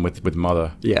TV one with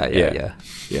Mother. Yeah.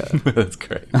 That's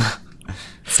great.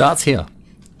 Starts here.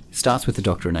 Starts with the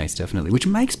Doctor and Ace, definitely, which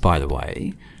makes, by the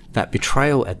way, that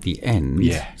betrayal at the end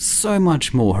so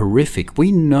much more horrific.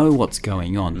 We know what's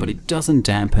going on, but it doesn't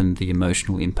dampen the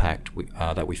emotional impact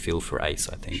that we feel for Ace,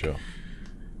 I think. Sure.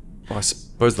 Well, I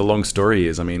suppose the long story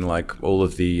is, I mean, like all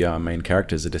of the main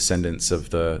characters are descendants of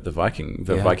the Viking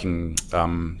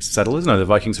settlers. No, the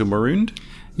Vikings who were marooned.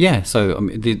 Yeah, so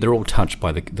they're all touched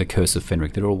by the curse of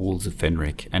Fenric. They're all wolves of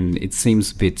Fenric, and it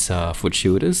seems a bit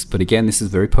fortuitous. But again, this is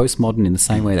very postmodern in the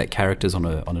same way that characters on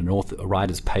a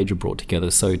writer's page are brought together.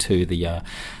 So too the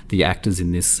actors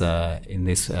in this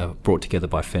brought together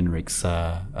by Fenric's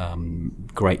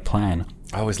great plan.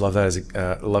 I always love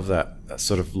that. Love that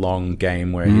sort of long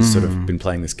game where he's sort of been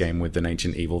playing this game with an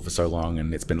ancient evil for so long,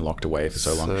 and it's been locked away for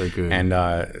so long. So good. And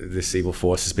this evil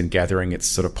force has been gathering its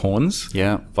sort of pawns,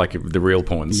 like the real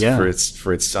pawns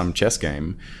for its chess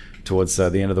game towards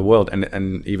the end of the world.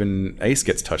 And even Ace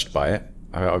gets touched by it.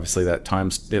 Obviously, that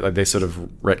they sort of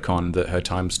retcon that her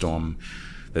time storm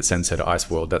that sends her to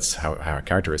Iceworld. That's how her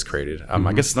character is created.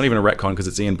 I guess it's not even a retcon because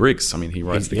it's Ian Briggs. I mean, he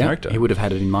writes the character. He would have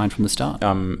had it in mind from the start.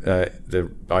 The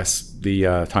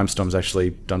time storm's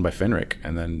actually done by Fenric,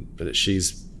 but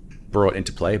she's brought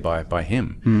into play by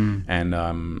him. And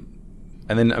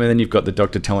then you've got the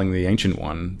Doctor telling the Ancient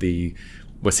One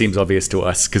what seems obvious to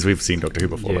us because we've seen Doctor Who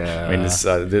before. Yeah. I mean,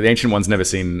 the Ancient One's never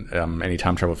seen any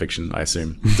time travel fiction, I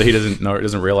assume, so he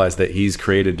doesn't realize that he's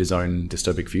created his own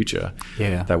dystopic future.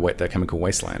 Yeah. That chemical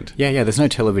wasteland. Yeah. There's no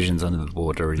televisions under the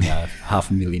water in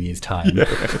 500,000 years' time.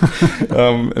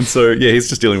 And so he's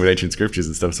just dealing with ancient scriptures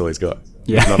and stuff. That's all he's got.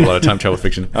 Yeah. Not a lot of time travel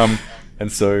fiction.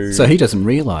 And so he doesn't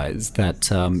realise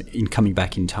that in coming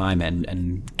back in time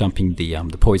and dumping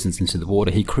the poisons into the water,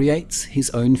 he creates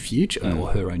his own future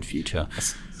or her own future.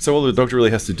 So all the Doctor really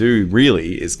has to do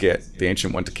is get the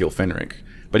Ancient One to kill Fenric,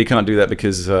 but he can't do that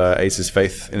because Ace's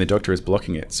faith in the Doctor is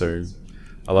blocking it. So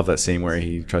I love that scene where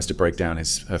he tries to break down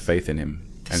her faith in him.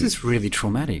 This is really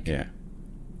traumatic. Yeah.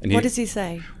 And What does he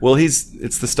say? Well,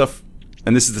 it's the stuff,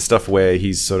 and this is the stuff where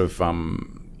he's sort of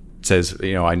says,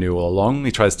 I knew all along.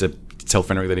 He tries to tell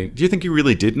Fenric that do you think you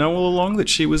really did know all along that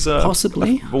she was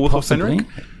possibly a wolf of Fenric?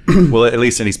 Well, at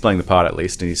least, and he's playing the part and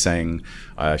he's saying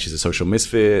she's a social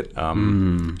misfit.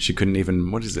 She couldn't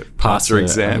even pass her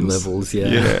exams levels.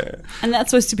 Yeah. And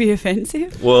that's supposed to be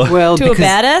offensive? Well, to a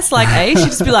badass like Ace, she'd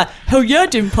just be like, hell yeah,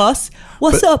 didn't pass.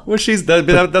 What's up? Well,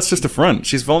 that's just a front.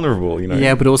 She's vulnerable,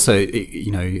 Yeah, but also,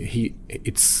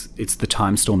 it's the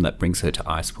time storm that brings her to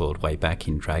Iceworld way back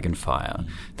in Dragonfire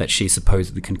that she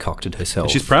supposedly concocted herself.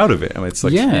 And she's proud of it. I mean, it's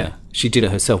like she did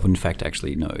it herself. In fact,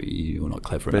 actually, no, you were not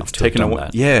clever enough to have done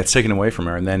that. Yeah, it's taken away from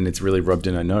her, and then it's really rubbed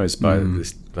in her nose by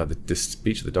this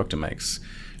speech the Doctor makes,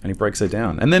 and he breaks her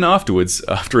down. And then afterwards,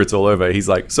 after it's all over, he's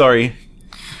like, "Sorry,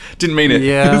 didn't mean it."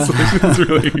 Yeah, it's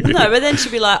really no, but then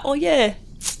she'd be like, "Oh yeah."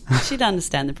 She'd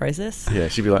understand the process. Yeah,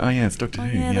 she'd be like, "Oh yeah, it's Doctor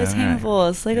Who." Yeah, those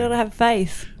herbivores. They gotta have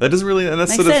faith. That doesn't really, and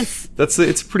that's Makes sort sense. of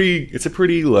it's a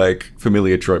pretty like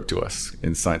familiar trope to us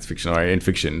in science fiction or in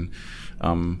fiction,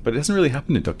 but it hasn't really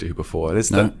happened in Doctor Who before. There's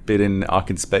that bit in Ark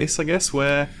in Space, I guess,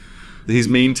 where he's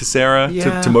mean to Sarah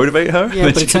to motivate her. Yeah,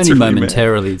 but it's only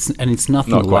momentarily, it's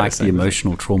nothing Not quite like the the same,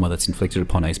 emotional trauma that's inflicted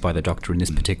upon Ace by the Doctor in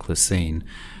this particular scene.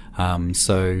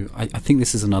 So I think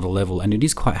this is another level, and it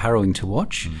is quite harrowing to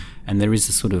watch. And there is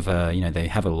a sort of, they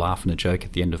have a laugh and a joke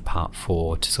at the end of part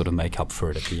 4 to sort of make up for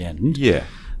it at the end. Yeah.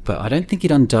 But I don't think it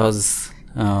undoes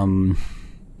the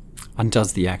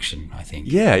action, I think.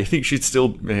 Yeah, I think she'd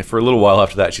still, for a little while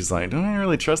after that, she's like, don't I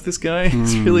really trust this guy?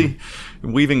 He's really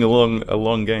weaving along a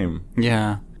long game.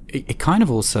 Yeah. It kind of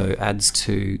also adds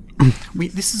to...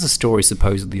 this is a story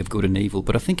supposedly of good and evil,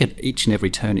 but I think at each and every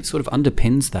turn it sort of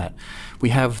underpins that. We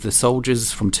have the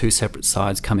soldiers from two separate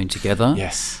sides coming together.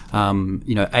 Yes.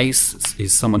 Ace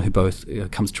is someone who both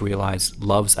comes to realise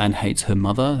loves and hates her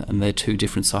mother, and they're two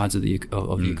different sides of the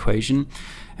equation.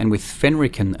 And with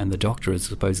Fenric and the Doctor as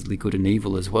supposedly good and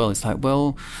evil as well, it's like,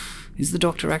 well, is the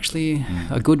Doctor actually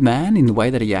a good man in the way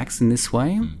that he acts in this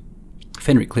way?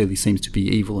 Fenric clearly seems to be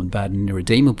evil and bad and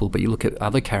irredeemable, but you look at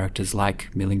other characters like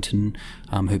Millington,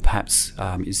 who perhaps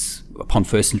is, upon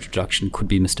first introduction, could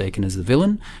be mistaken as the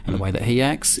villain in the way that he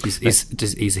acts. Is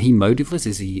he motiveless?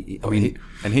 Is he? I mean,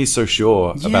 and he's so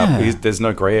sure about. There's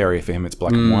no grey area for him. It's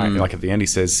black and white. Like at the end, he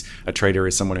says a traitor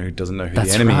is someone who doesn't know who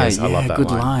the enemy is. I love that good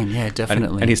line. Yeah,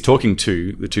 definitely. And he's talking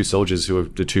to the two soldiers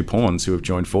the two pawns who have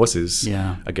joined forces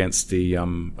against the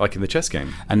like in the chess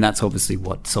game. And that's obviously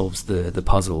what solves the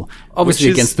puzzle. Obviously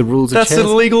against the rules of chess. That's an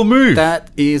illegal move.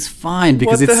 That is fine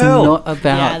because What the it's hell? not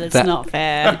about. Yeah, that's not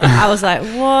fair. I was like,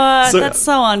 what? That's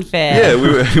so unfair.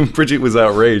 Yeah, Bridget was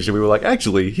outraged, and we were like,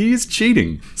 actually, he's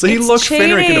cheating. So he It's locked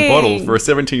Fenric in a bottle cheating. for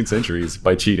 17 centuries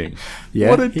by cheating.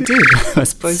 Yeah, he did. I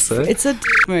suppose so. It's a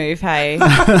move, hey.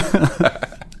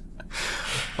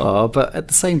 But at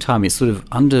the same time, it sort of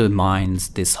undermines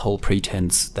this whole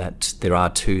pretense that there are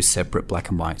two separate black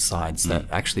and white sides, that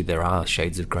actually there are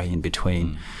shades of grey in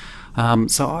between.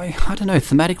 So I don't know,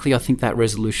 thematically I think that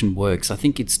resolution works. I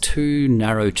think it's too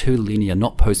narrow, too linear,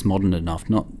 not postmodern enough,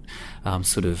 not that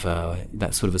sort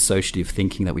of associative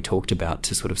thinking that we talked about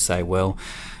to sort of say, well,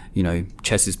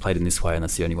 chess is played in this way and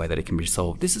that's the only way that it can be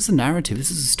resolved. This is a narrative,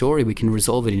 this is a story, we can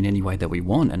resolve it in any way that we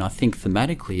want, and I think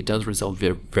thematically it does resolve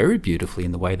very, very beautifully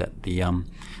in the way that the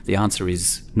answer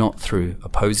is not through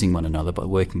opposing one another but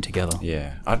working together.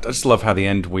 Yeah, I just love how the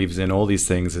end weaves in all these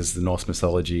things. There's the Norse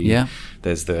mythology. Yeah.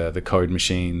 There's the code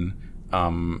machine,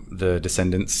 the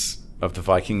descendants of the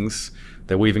Vikings.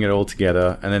 They're weaving it all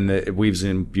together, and then it weaves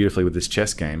in beautifully with this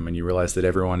chess game, and you realize that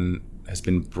everyone has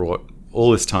been brought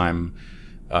all this time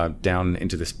down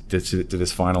into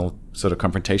this final sort of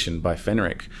confrontation by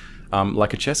Fenric,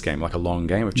 like a chess game, like a long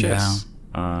game of chess.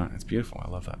 Yeah. It's beautiful. I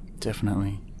love that.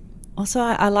 Definitely. Also,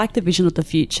 I like the vision of the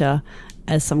future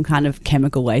as some kind of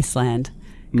chemical wasteland.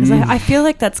 Because I feel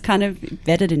like that's kind of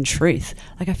embedded in truth.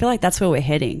 Like, I feel like that's where we're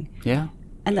heading. Yeah.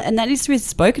 And that needs to be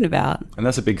spoken about. And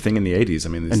that's a big thing in the 80s. I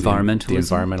mean, there's the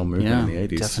environmental movement in the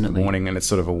 80s. Definitely. Warning, and it's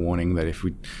sort of a warning that if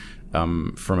we,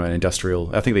 from an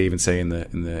industrial, I think they even say in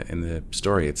the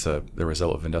story, it's the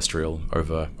result of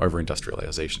over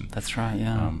industrialization. That's right.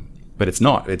 Yeah. But it's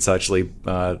not. It's actually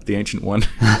the Ancient One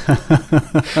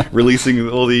releasing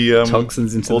all the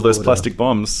toxins into all the those water. plastic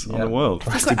bombs on the world.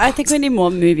 I think we need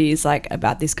more movies like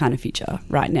about this kind of feature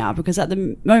right now, because at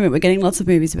the moment we're getting lots of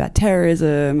movies about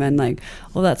terrorism and like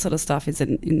all that sort of stuff is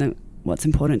in what's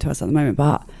important to us at the moment.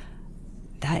 But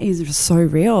that is so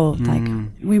real. Like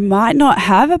we might not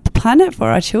have a planet for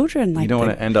our children. Like You don't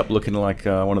want to end up looking like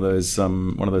one of those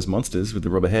monsters with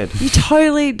the rubber head. You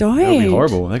totally don't. That would be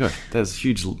horrible. There's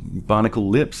huge barnacle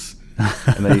lips.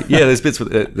 And there's bits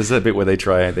there's that bit where they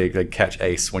catch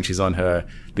Ace when she's on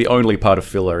the only part of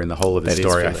filler in the whole of the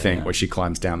story, I think, where she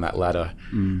climbs down that ladder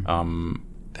and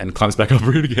climbs back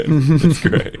over it again. That's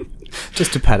great.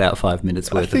 Just to pad out 5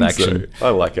 minutes worth of action. So. I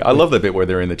like it. I love that bit where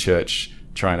they're in the church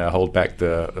trying to hold back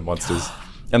the monsters.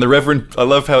 And the Reverend, I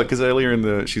love how, because earlier in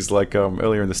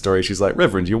the story, she's like,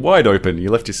 Reverend, you're wide open. You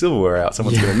left your silverware out.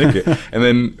 Someone's going to nick it. And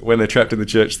then when they're trapped in the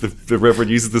church, the Reverend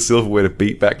uses the silverware to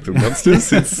beat back the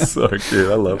monsters. It's so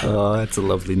cute. I love it. Oh, it's a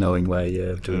lovely knowing way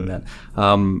of doing that.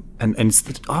 And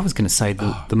I was going to say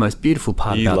the most beautiful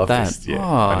part You about love that. this. Yeah,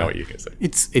 I know what you're going to say.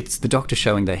 It's the Doctor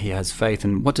showing that he has faith.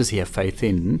 And what does he have faith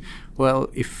in? Well,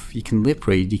 if you can lip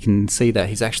read, you can see that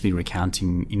he's actually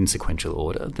recounting in sequential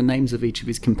order the names of each of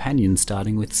his companions,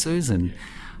 starting with Susan,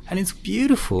 and it's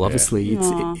beautiful. Obviously,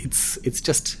 it's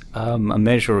just a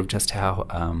measure of just how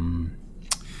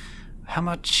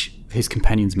much his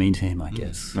companions mean to him, I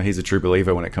guess. He's a true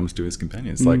believer when it comes to his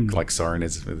companions, like Soren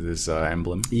is with his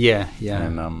emblem. Yeah,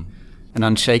 And an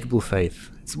unshakable faith.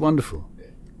 It's wonderful.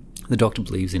 The Doctor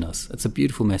believes in us. It's a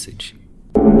beautiful message.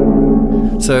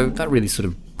 So that really sort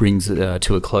of brings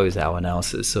to a close our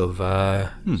analysis of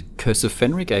Curse of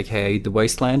Fenric, aka The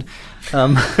Wasteland.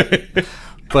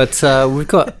 But we've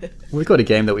got a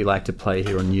game that we like to play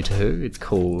here on New to Who. It's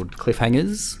called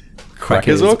Cliffhangers.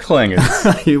 Crackers or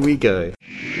clangers? Here we go.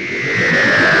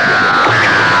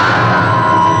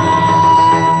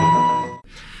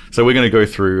 So we're going to go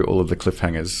through all of the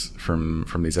cliffhangers from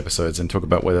these episodes and talk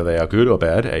about whether they are good or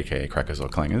bad, aka crackers or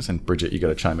clangers. And Bridget, you got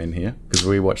to chime in here because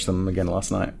we watched them again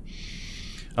last night.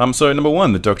 So number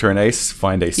one, the Doctor and Ace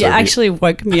find a Soviet... You actually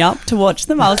woke me up to watch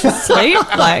them. I was asleep.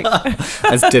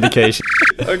 That's dedication.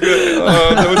 Okay.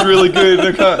 That was really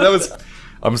good.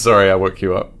 I'm sorry I woke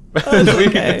you up.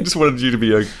 Okay. I just wanted you to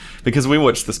be... because we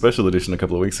watched the special edition a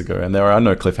couple of weeks ago and there are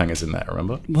no cliffhangers in that,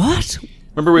 remember? What?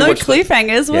 Remember we no watched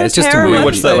cliffhangers? Yeah, it's just terrible. we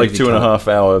watched that like 2.5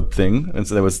 hour thing, and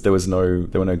so there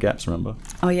were no gaps. Remember?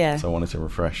 Oh yeah. So I wanted to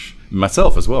refresh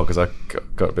myself as well because I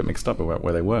got a bit mixed up about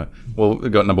where they were. Well, we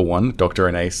got number one, Doctor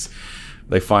and Ace.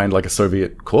 They find like a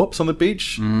Soviet corpse on the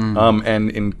beach,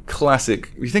 and in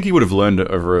classic, you think he would have learned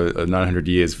over 900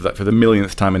 years for the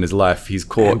millionth time in his life. He's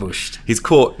caught ambushed. He's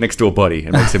caught next to a body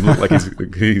and makes him look like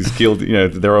he's killed. You know,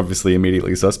 they're obviously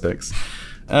immediately suspects.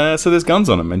 So there's guns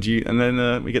on him, and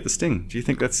then we get the sting. Do you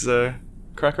think that's a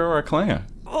cracker or a clanger?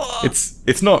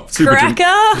 It's not super.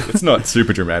 It's not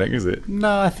super dramatic, is it?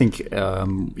 No, I think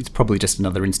it's probably just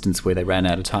another instance where they ran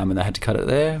out of time and they had to cut it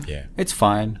there. Yeah, it's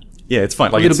fine. Yeah, it's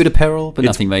fine. Like a little bit of peril, but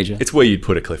nothing major. It's where you'd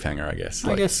put a cliffhanger, I guess.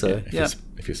 I guess so. Yeah,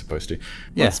 if you're supposed to.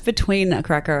 Yeah. What's between a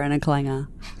cracker and a clanger?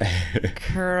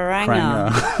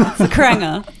 Cranger. It's a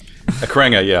cranger. A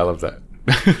cranger, yeah, I love that.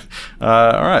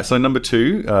 All right, so number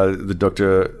two, the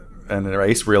Doctor and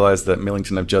Ace realize that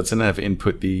Millington and Judson have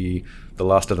input the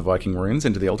last of the Viking runes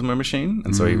into the Ultima machine,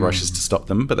 and so he rushes to stop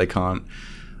them, but they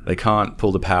can't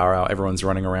pull the power out. Everyone's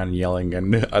running around and yelling,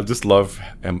 and I just love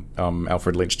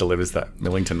Alfred Lynch delivers that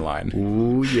Millington line.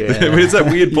 Ooh, yeah. I mean, it's that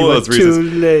weird pause where he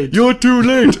says, "You're too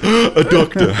late, a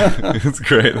doctor." It's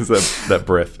great. It's that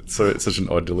breath. It's such an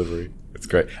odd delivery. It's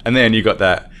great. And then you got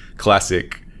that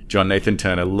classic. John Nathan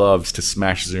Turner loves to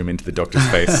smash zoom into the Doctor's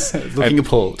face. Looking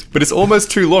appalled. But it's almost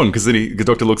too long because then the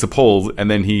Doctor looks appalled and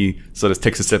then he sort of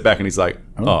takes a step back and he's like,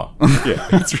 oh. Yeah,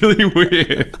 it's really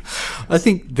weird. I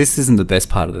think this isn't the best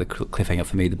part of the cliffhanger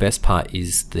for me. The best part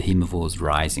is the Hemovores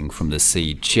rising from the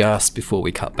sea just before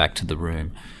we cut back to the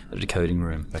room, the decoding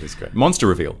room. That is great. Monster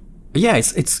reveal. Yeah,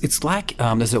 it's like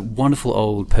there's a wonderful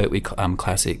old Pertwee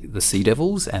classic, The Sea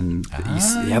Devils, and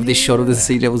you have this shot of the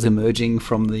Sea Devils emerging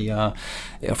from the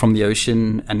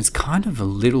ocean, and it's kind of a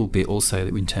little bit also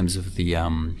in terms of the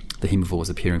Hemovores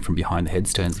appearing from behind the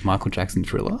headstones of Michael Jackson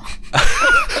Thriller.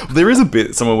 There is a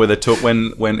bit somewhere where they talk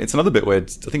when it's another bit where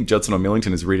I think Judson or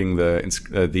Millington is reading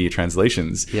the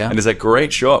translations, Yeah. and there's that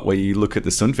great shot where you look at the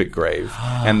Sunvik grave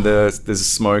and there's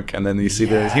smoke, and then you see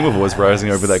the hemovores rising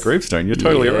over that gravestone. You're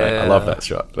totally right. I love that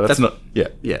shot. But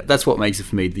Yeah, that's what makes it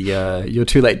for me. The You're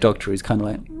Too Late Doctor is kind of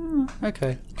like,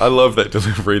 okay. I love that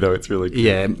delivery though. It's really good.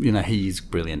 Yeah, he's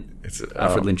brilliant. It's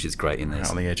Alfred Lynch is great in this.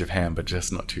 on the edge of ham, but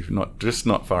just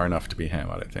not far enough to be ham.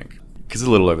 I don't think because it's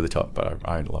a little over the top, but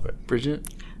I love it. Bridget?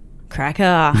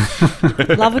 Cracker.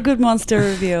 Love a good monster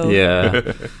reveal.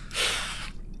 Yeah.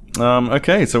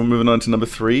 Okay, so we're moving on to number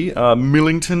 3.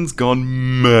 Millington's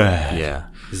gone mad. Yeah.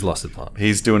 He's lost the plot.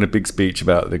 He's doing a big speech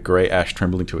about the grey ash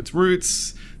trembling to its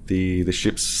roots. The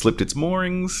ship's slipped its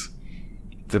moorings.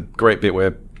 The great bit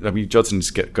where Judson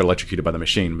just got electrocuted by the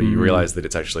machine, but you realise that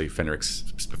it's actually Fenric's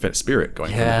spirit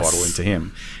going from the bottle into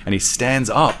him, and he stands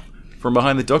up from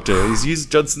behind the Doctor. He's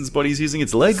used Judson's body. He's using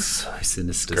its legs. So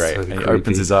sinister. Great. So And he creepy.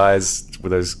 opens his eyes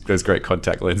with those great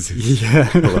contact lenses. Yeah,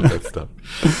 I love that stuff.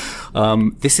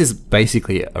 This is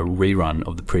basically a rerun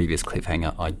of the previous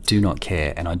cliffhanger. I do not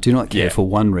care, and I do not care for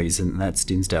one reason, and that's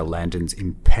Dinsdale Landon's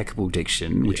impeccable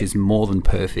diction, which is more than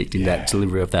perfect in that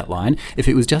delivery of that line. If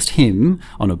it was just him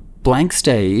on a blank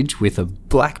stage with a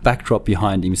black backdrop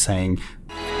behind him saying,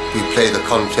 We play the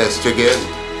contest again.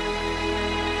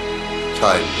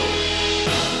 Time Lord.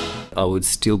 I would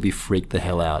still be freaked the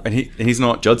hell out. And he's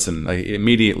not Judson. Like,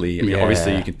 immediately, I mean, Yeah.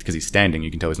 obviously, you can because he's standing, you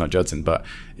can tell he's not Judson. But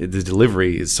the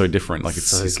delivery is so different. Like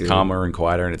So it's good. calmer and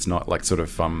quieter, and it's not like sort of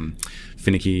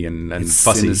finicky and It's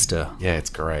fussy. sinister. Yeah, it's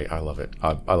great. I love it.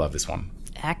 I love this one.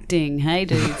 Acting, hey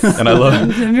dudes. And I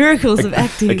love The miracles of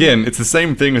acting. again. It's the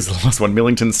same thing as the last one.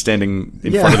 Millington standing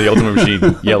in front of the Ultima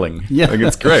Machine, yelling. Yeah. Like,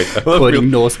 it's great. I love Quoting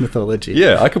Mill- Norse mythology.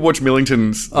 Yeah, I could watch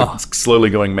Millington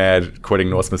slowly going mad, quoting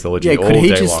Norse mythology Yeah, all could he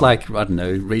day just long. I don't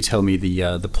know, retell me the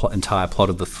entire plot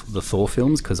of the Thor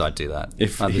films? Because I'd do that.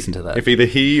 I'd listen to that. If either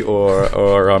he or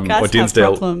Guys have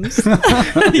Dinsdale, problems. if,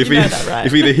 You know that, right?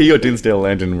 if either he or Dinsdale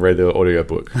Landon read the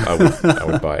audiobook, I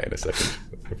would buy it in a second.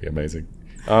 It'd be amazing.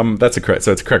 That's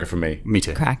so it's a cracker for me. Me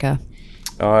too. Cracker.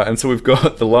 And so we've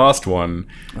got the last one,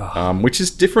 which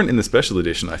is different in the special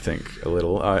edition, I think, a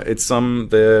little. It's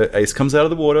the Ace comes out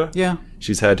of the water. Yeah.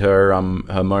 She's had her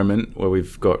moment where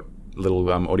we've got little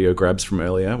audio grabs from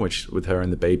earlier, which with her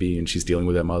and the baby, and she's dealing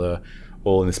with her mother,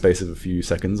 all in the space of a few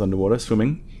seconds underwater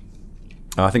swimming.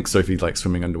 I think Sophie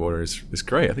swimming underwater is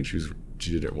great. I think she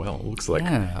did it well. It looks like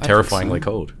Yeah, I think terrifyingly so.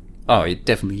 cold. Oh, it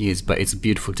definitely is, but it's a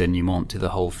beautiful denouement to the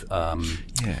whole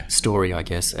Yeah. story, I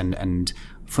guess. And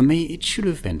for me, it should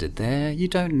have ended there. You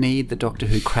don't need the Doctor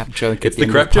Who crap joke. It's at the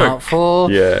the end of crap Part joke.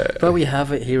 4. Yeah. But we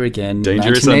have it here again.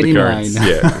 Dangerous 1989.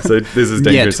 undercurrents. Yeah. So this is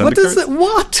dangerous Yet. What does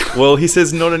undercurrents. it? What? Well, he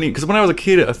says not any because when I was a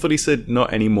kid, I thought he said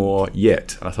not anymore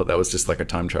yet, and I thought that was just like a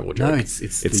time travel joke. No, it's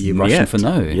the Russian yet. for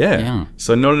no. Yeah. Yeah.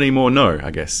 So not anymore. No,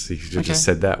 I guess he should have just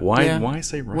said that. Why? Yeah. Why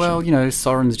say Russian? Well,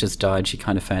 Soren's just died. She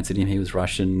kind of fancied him. He was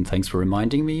Russian. Thanks for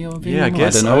reminding me of him. yeah, I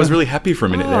guess don't I know. was really happy for a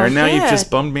minute there, and now you've yeah. just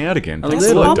bummed me out again. Thanks a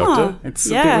little. lot, Bummer. Doctor. It's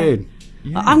Yeah. a bit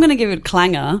weird. I'm going to give it a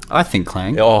clanger. I think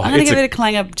Clang. Oh, I'm going to it's give a it a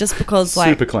clanger just because, like,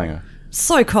 super clanger.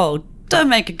 so cold. Don't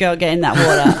make a girl get in that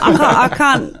water. I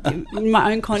can't, in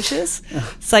my own conscience,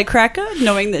 say cracker,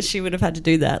 knowing that she would have had to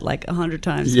do that like 100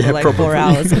 times Yeah, for like probably. 4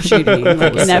 hours of shooting,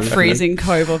 like in that So freezing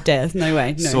cove of death. No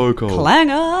way. No. So cold.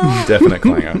 Clanger. Definite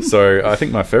clanger. So I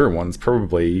think my favorite one's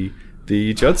probably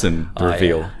the Judson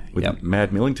reveal yeah. with Yep.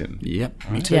 Mad Millington.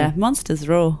 Yep, me too. Yeah, monsters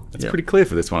raw. It's pretty clear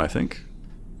for this one, I think.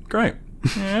 Great.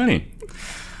 Yeah, Annie.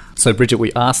 So, Bridget,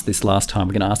 we asked this last time.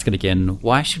 We're going to ask it again.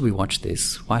 Why should we watch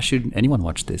this? Why should anyone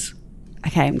watch this?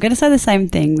 Okay, I'm going to say the same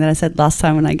thing that I said last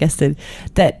time when I guessed it,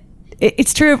 that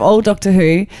it's true of all Doctor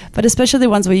Who, but especially the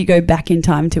ones where you go back in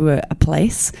time to a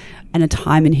place and a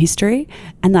time in history.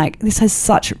 And like this has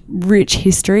such rich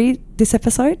history, this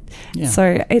episode. Yeah.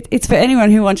 So it's for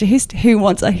anyone who wants a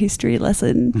history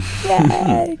lesson.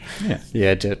 Yay!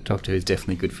 Yeah, Doctor Who is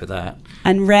definitely good for that.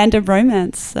 And random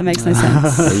romance. That makes no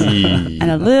sense. And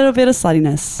a little bit of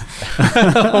sluttiness.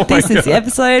 This is the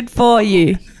episode for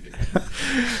you.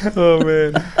 Oh,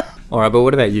 man. All right, but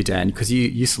what about you, Dan? Because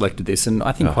you selected this, and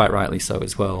I think quite rightly so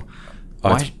as well.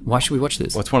 Why should we watch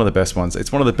this? Well, it's one of the best ones.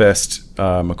 It's one of the best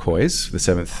McCoys, the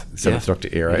seventh Doctor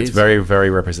era. it It's is. very, very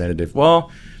representative.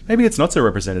 Well, maybe it's not so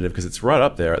representative because it's right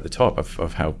up there at the top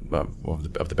of how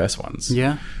of the best ones.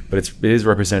 Yeah. But it is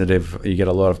representative. You get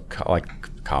a lot of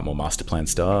Cartmore master plan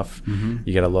stuff.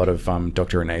 You get a lot of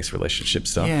Doctor and Ace relationship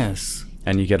stuff. Yes.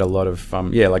 And you get a lot of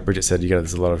like Bridget said,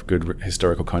 there's a lot of good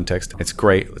historical context. It's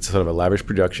great. It's sort of a lavish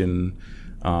production.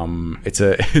 It's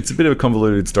a bit of a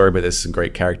convoluted story, but there's some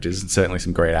great characters and certainly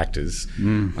some great actors.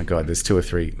 My God, there's 2 or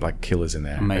 3 like killers in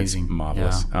there. Amazing. It's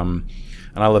marvelous.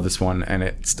 and I love this one, and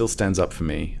it still stands up for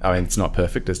me. I mean, it's not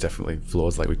perfect. There's definitely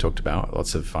flaws, like we talked about.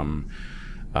 Lots of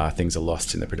things are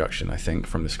lost in the production, I think,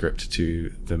 from the script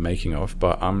to the making of.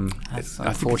 But That's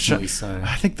I think unfortunately so.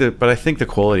 I think the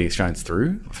quality shines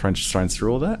through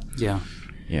all that. Yeah.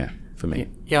 For me.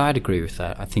 Yeah, I'd agree with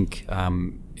that. I think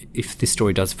if this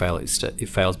story does fail, it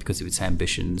fails because of its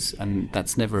ambitions, and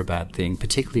that's never a bad thing,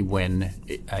 particularly when,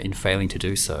 in failing to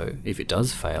do so, if it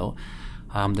does fail,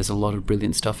 there's a lot of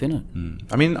brilliant stuff in it.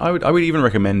 I mean, I would even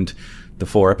recommend the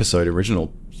 4-episode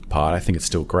original part. I think it's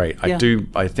still great. Yeah.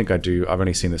 I think I do. I've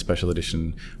only seen the special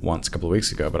edition once a couple of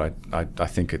weeks ago, but I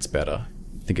think it's better.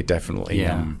 I think it definitely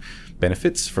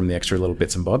benefits from the extra little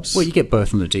bits and bobs. Well, you get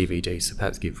both on the DVD, so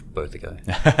perhaps give both a go.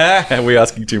 Are we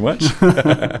asking too much?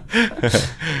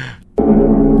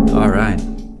 All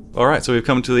right, so we've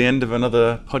come to the end of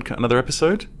another podcast, another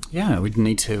episode. Yeah, we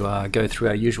need to go through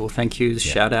our usual thank yous,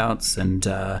 shout outs, and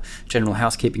general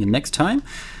housekeeping. And next time,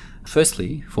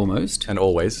 firstly, foremost, And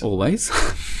always.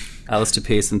 Alistair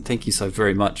Pearson, thank you so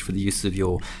very much for the use of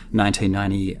your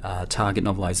 1990 Target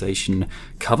novelisation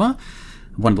cover.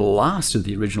 One of the last of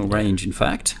the original range, in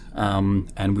fact.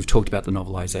 And we've talked about the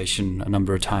novelisation a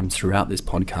number of times throughout this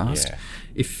podcast. Yeah.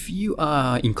 If you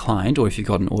are inclined, or if you've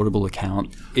got an Audible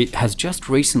account, it has just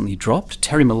recently dropped.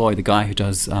 Terry Malloy, the guy who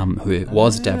was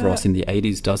Davros in the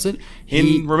 80s, does it.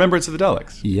 In Remembrance of the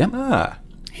Daleks. Yep.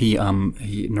 He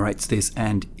narrates this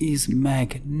and is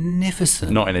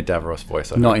magnificent. Not in a Davros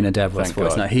voice. Not in a Davros Thank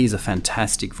voice. God. No, he's a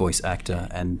fantastic voice actor,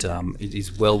 and it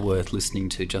is well worth listening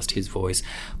to just his voice,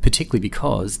 particularly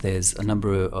because there's a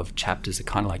number of chapters that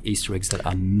are kind of like Easter eggs that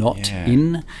are not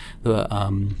in the...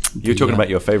 You're talking about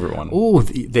your favourite one. Oh,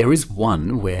 there is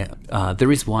one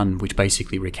which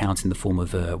basically recounts in the form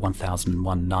of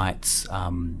 1001 Nights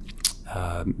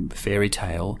fairy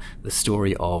tale the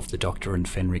story of the Doctor and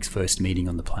Fenric's first meeting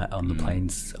on the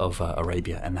plains of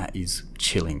Arabia, and that is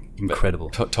chilling, incredible.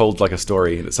 Told like a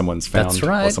story that someone's found, That's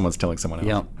right. or someone's telling someone else.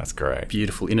 Yep. That's great.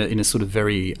 Beautiful, in a sort of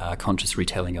very conscious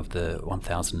retelling of the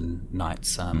 1000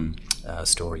 Nights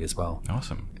story as well.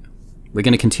 Awesome. We're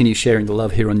going to continue sharing the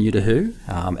love here on New to Who.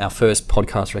 Our first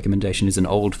podcast recommendation is an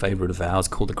old favourite of ours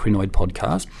called the Crinoid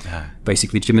Podcast.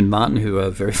 Basically, Jim and Martin, who are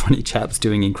very funny chaps,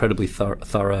 doing incredibly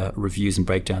thorough reviews and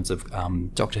breakdowns of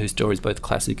Doctor Who stories, both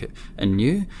classic and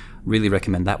new. Really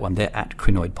recommend that one. They're at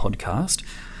Crinoid Podcast.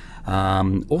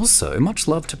 Also, much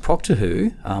love to Proctor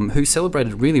who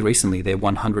celebrated really recently their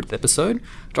 100th episode.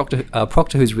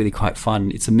 Proctor Who is really quite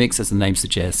fun. It's a mix, as the name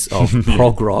suggests, of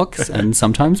prog rocks and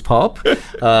sometimes pop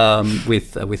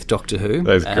with Doctor Who.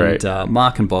 That's great. And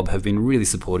Mark and Bob have been really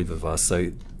supportive of us.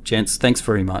 So, gents, thanks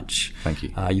very much. Thank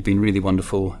you. You've been really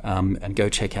wonderful. And go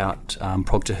check out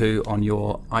Proctor Who on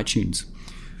your iTunes.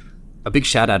 A big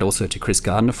shout out also to Chris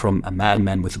Gardner from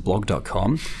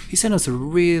amadmanwithablog.com. He sent us a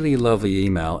really lovely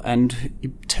email, and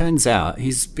it turns out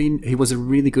he was a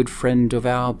really good friend of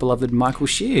our beloved Michael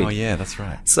Sheard. Oh yeah, that's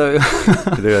right. So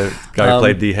The guy who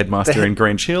played the headmaster in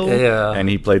Grange Hill, Yeah. and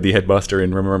he played the headmaster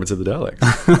in Remembrance of the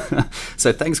Daleks.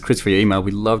 So thanks, Chris, for your email. We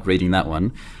loved reading that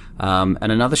one. And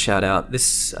another shout out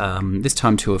this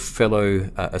time to a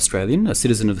fellow Australian, a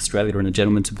citizen of Australia and a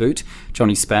gentleman to boot,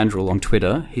 Johnny Spandrel on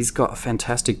Twitter. He's got a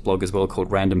fantastic blog as well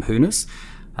called Random Who-ness.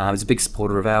 He's a big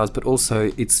supporter of ours, but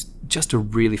also it's just a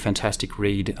really fantastic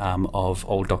read of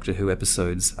old Doctor Who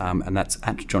episodes, and that's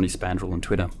at Johnny Spandrel on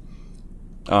Twitter.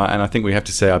 And I think we have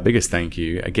to say our biggest thank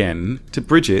you again to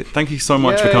Bridget. Thank you so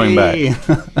much for coming back.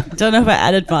 Don't know if I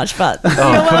added much, but you're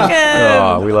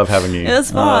welcome. Oh, we love having you. It was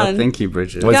fun. Thank you,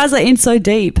 Bridget. You guys are in so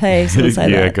deep, hey? So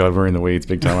say Yeah, that. God, we're in the weeds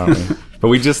big time, aren't we? But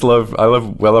we just love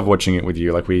watching it with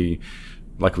you. Like we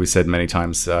said many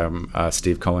times,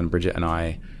 Steve, Colin, Bridget, and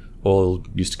I all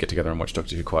used to get together and watch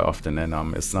Doctor Who quite often,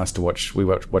 and it's nice to watch. We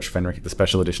watch Fenric, the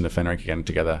special edition of Fenric again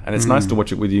together, and it's nice to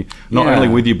watch it with you. Not only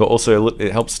with you, but also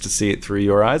it helps to see it through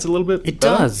your eyes a little bit. It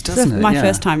better. does, doesn't it? My Yeah.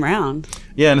 first time round.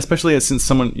 Yeah, and especially since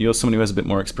you're someone who has a bit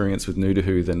more experience with New to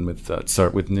Who than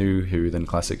with New Who than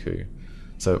Classic Who.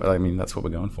 So I mean, that's what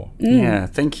we're going for. Yeah,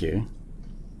 thank you.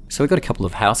 So we've got a couple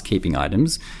of housekeeping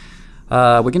items.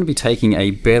 We're going to be taking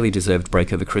a barely deserved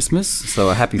break over Christmas, so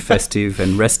a happy festive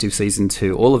and restive season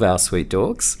to all of our sweet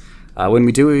dogs. When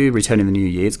we do return in the new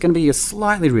year, it's going to be a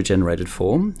slightly regenerated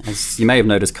form. As you may have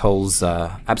noticed, Cole's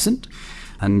absent,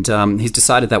 and he's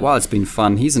decided that while it's been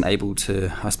fun, he isn't able to,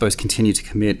 I suppose, continue to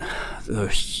commit the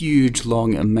huge,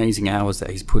 long, amazing hours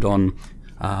that he's put on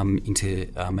into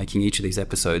making each of these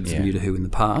episodes New to Who in the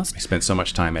past. He spent so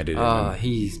much time editing. Oh,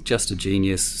 he's just a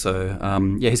genius. So,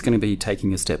 he's going to be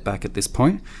taking a step back at this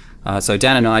point. So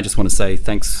Dan and I just want to say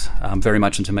thanks very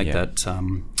much, and to make that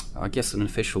I guess, an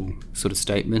official sort of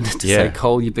statement to Yeah. say,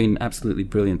 Cole, you've been absolutely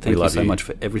brilliant. Thank you love so you. much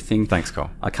for everything. Thanks, Cole.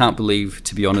 I can't believe,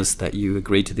 to be honest, that you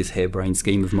agreed to this harebrained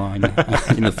scheme of mine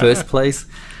in the first place.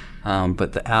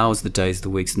 But the hours, the days, the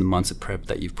weeks, and the months of prep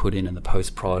that you've put in and the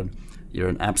post-prod, you're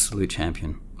an absolute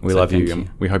champion. We So love thank you. And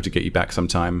we hope to get you back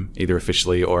sometime, either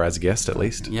officially or as a guest at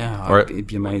least. Yeah, Or it'd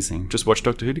be amazing. just watch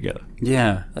Doctor Who together.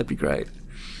 Yeah, that'd be great.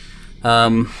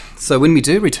 So when we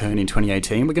do return in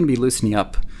 2018, we're going to be loosening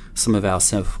up some of our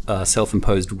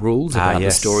self-imposed rules about the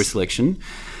yes. story selection.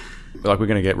 Like we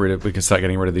can start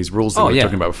getting rid of these rules that we were yeah.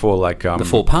 talking about before, like The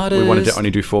four-parters. We wanted to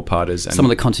only do 4-parters and Some of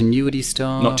the continuity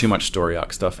stuff. not too much story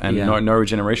arc stuff, and Yeah. no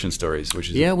regeneration stories, which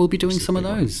is Yeah, we'll be doing which is a some of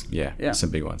big one. those. Yeah, some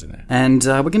big ones in there. And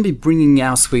we're going to be bringing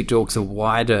our sweet dogs a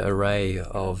wider array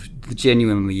of the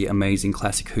genuinely amazing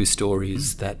classic Who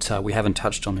stories that we haven't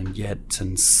touched on yet.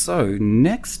 And so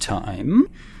next time,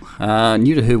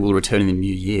 New to Who will return in the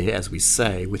new year, as we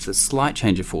say, with a slight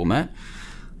change of format,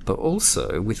 but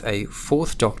also with a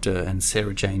 4th Doctor and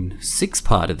Sarah Jane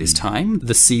 6-parter this time,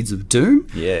 The Seeds of Doom.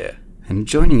 Yeah. And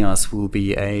joining us will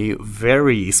be a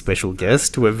very special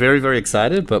guest. We're very, very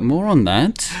excited, but more on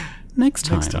that next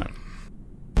time.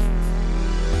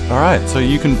 All right, so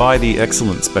you can buy the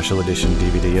excellent special edition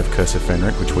DVD of Curse of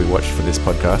Fenric, which we watched for this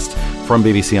podcast, from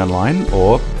BBC Online,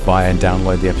 or buy and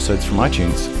download the episodes from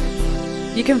iTunes.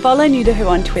 You can follow New to Who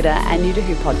on Twitter and New to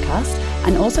Who Podcast,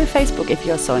 and also Facebook if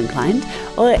you're so inclined,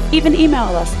 or even email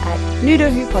us at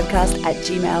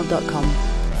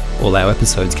newtowhopodcast@gmail.com. All our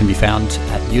episodes can be found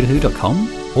at newtowho.com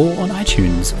or on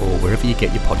iTunes or wherever you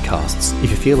get your podcasts.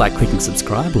 If you feel like clicking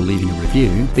subscribe or leaving a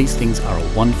review, these things are a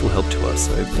wonderful help to us,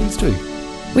 so please do.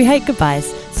 We hate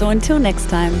goodbyes, so until next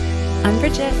time, I'm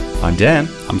Bridget. I'm Dan.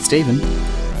 I'm Stephen.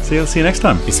 See you next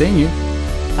time. Be seeing you.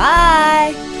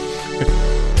 Bye!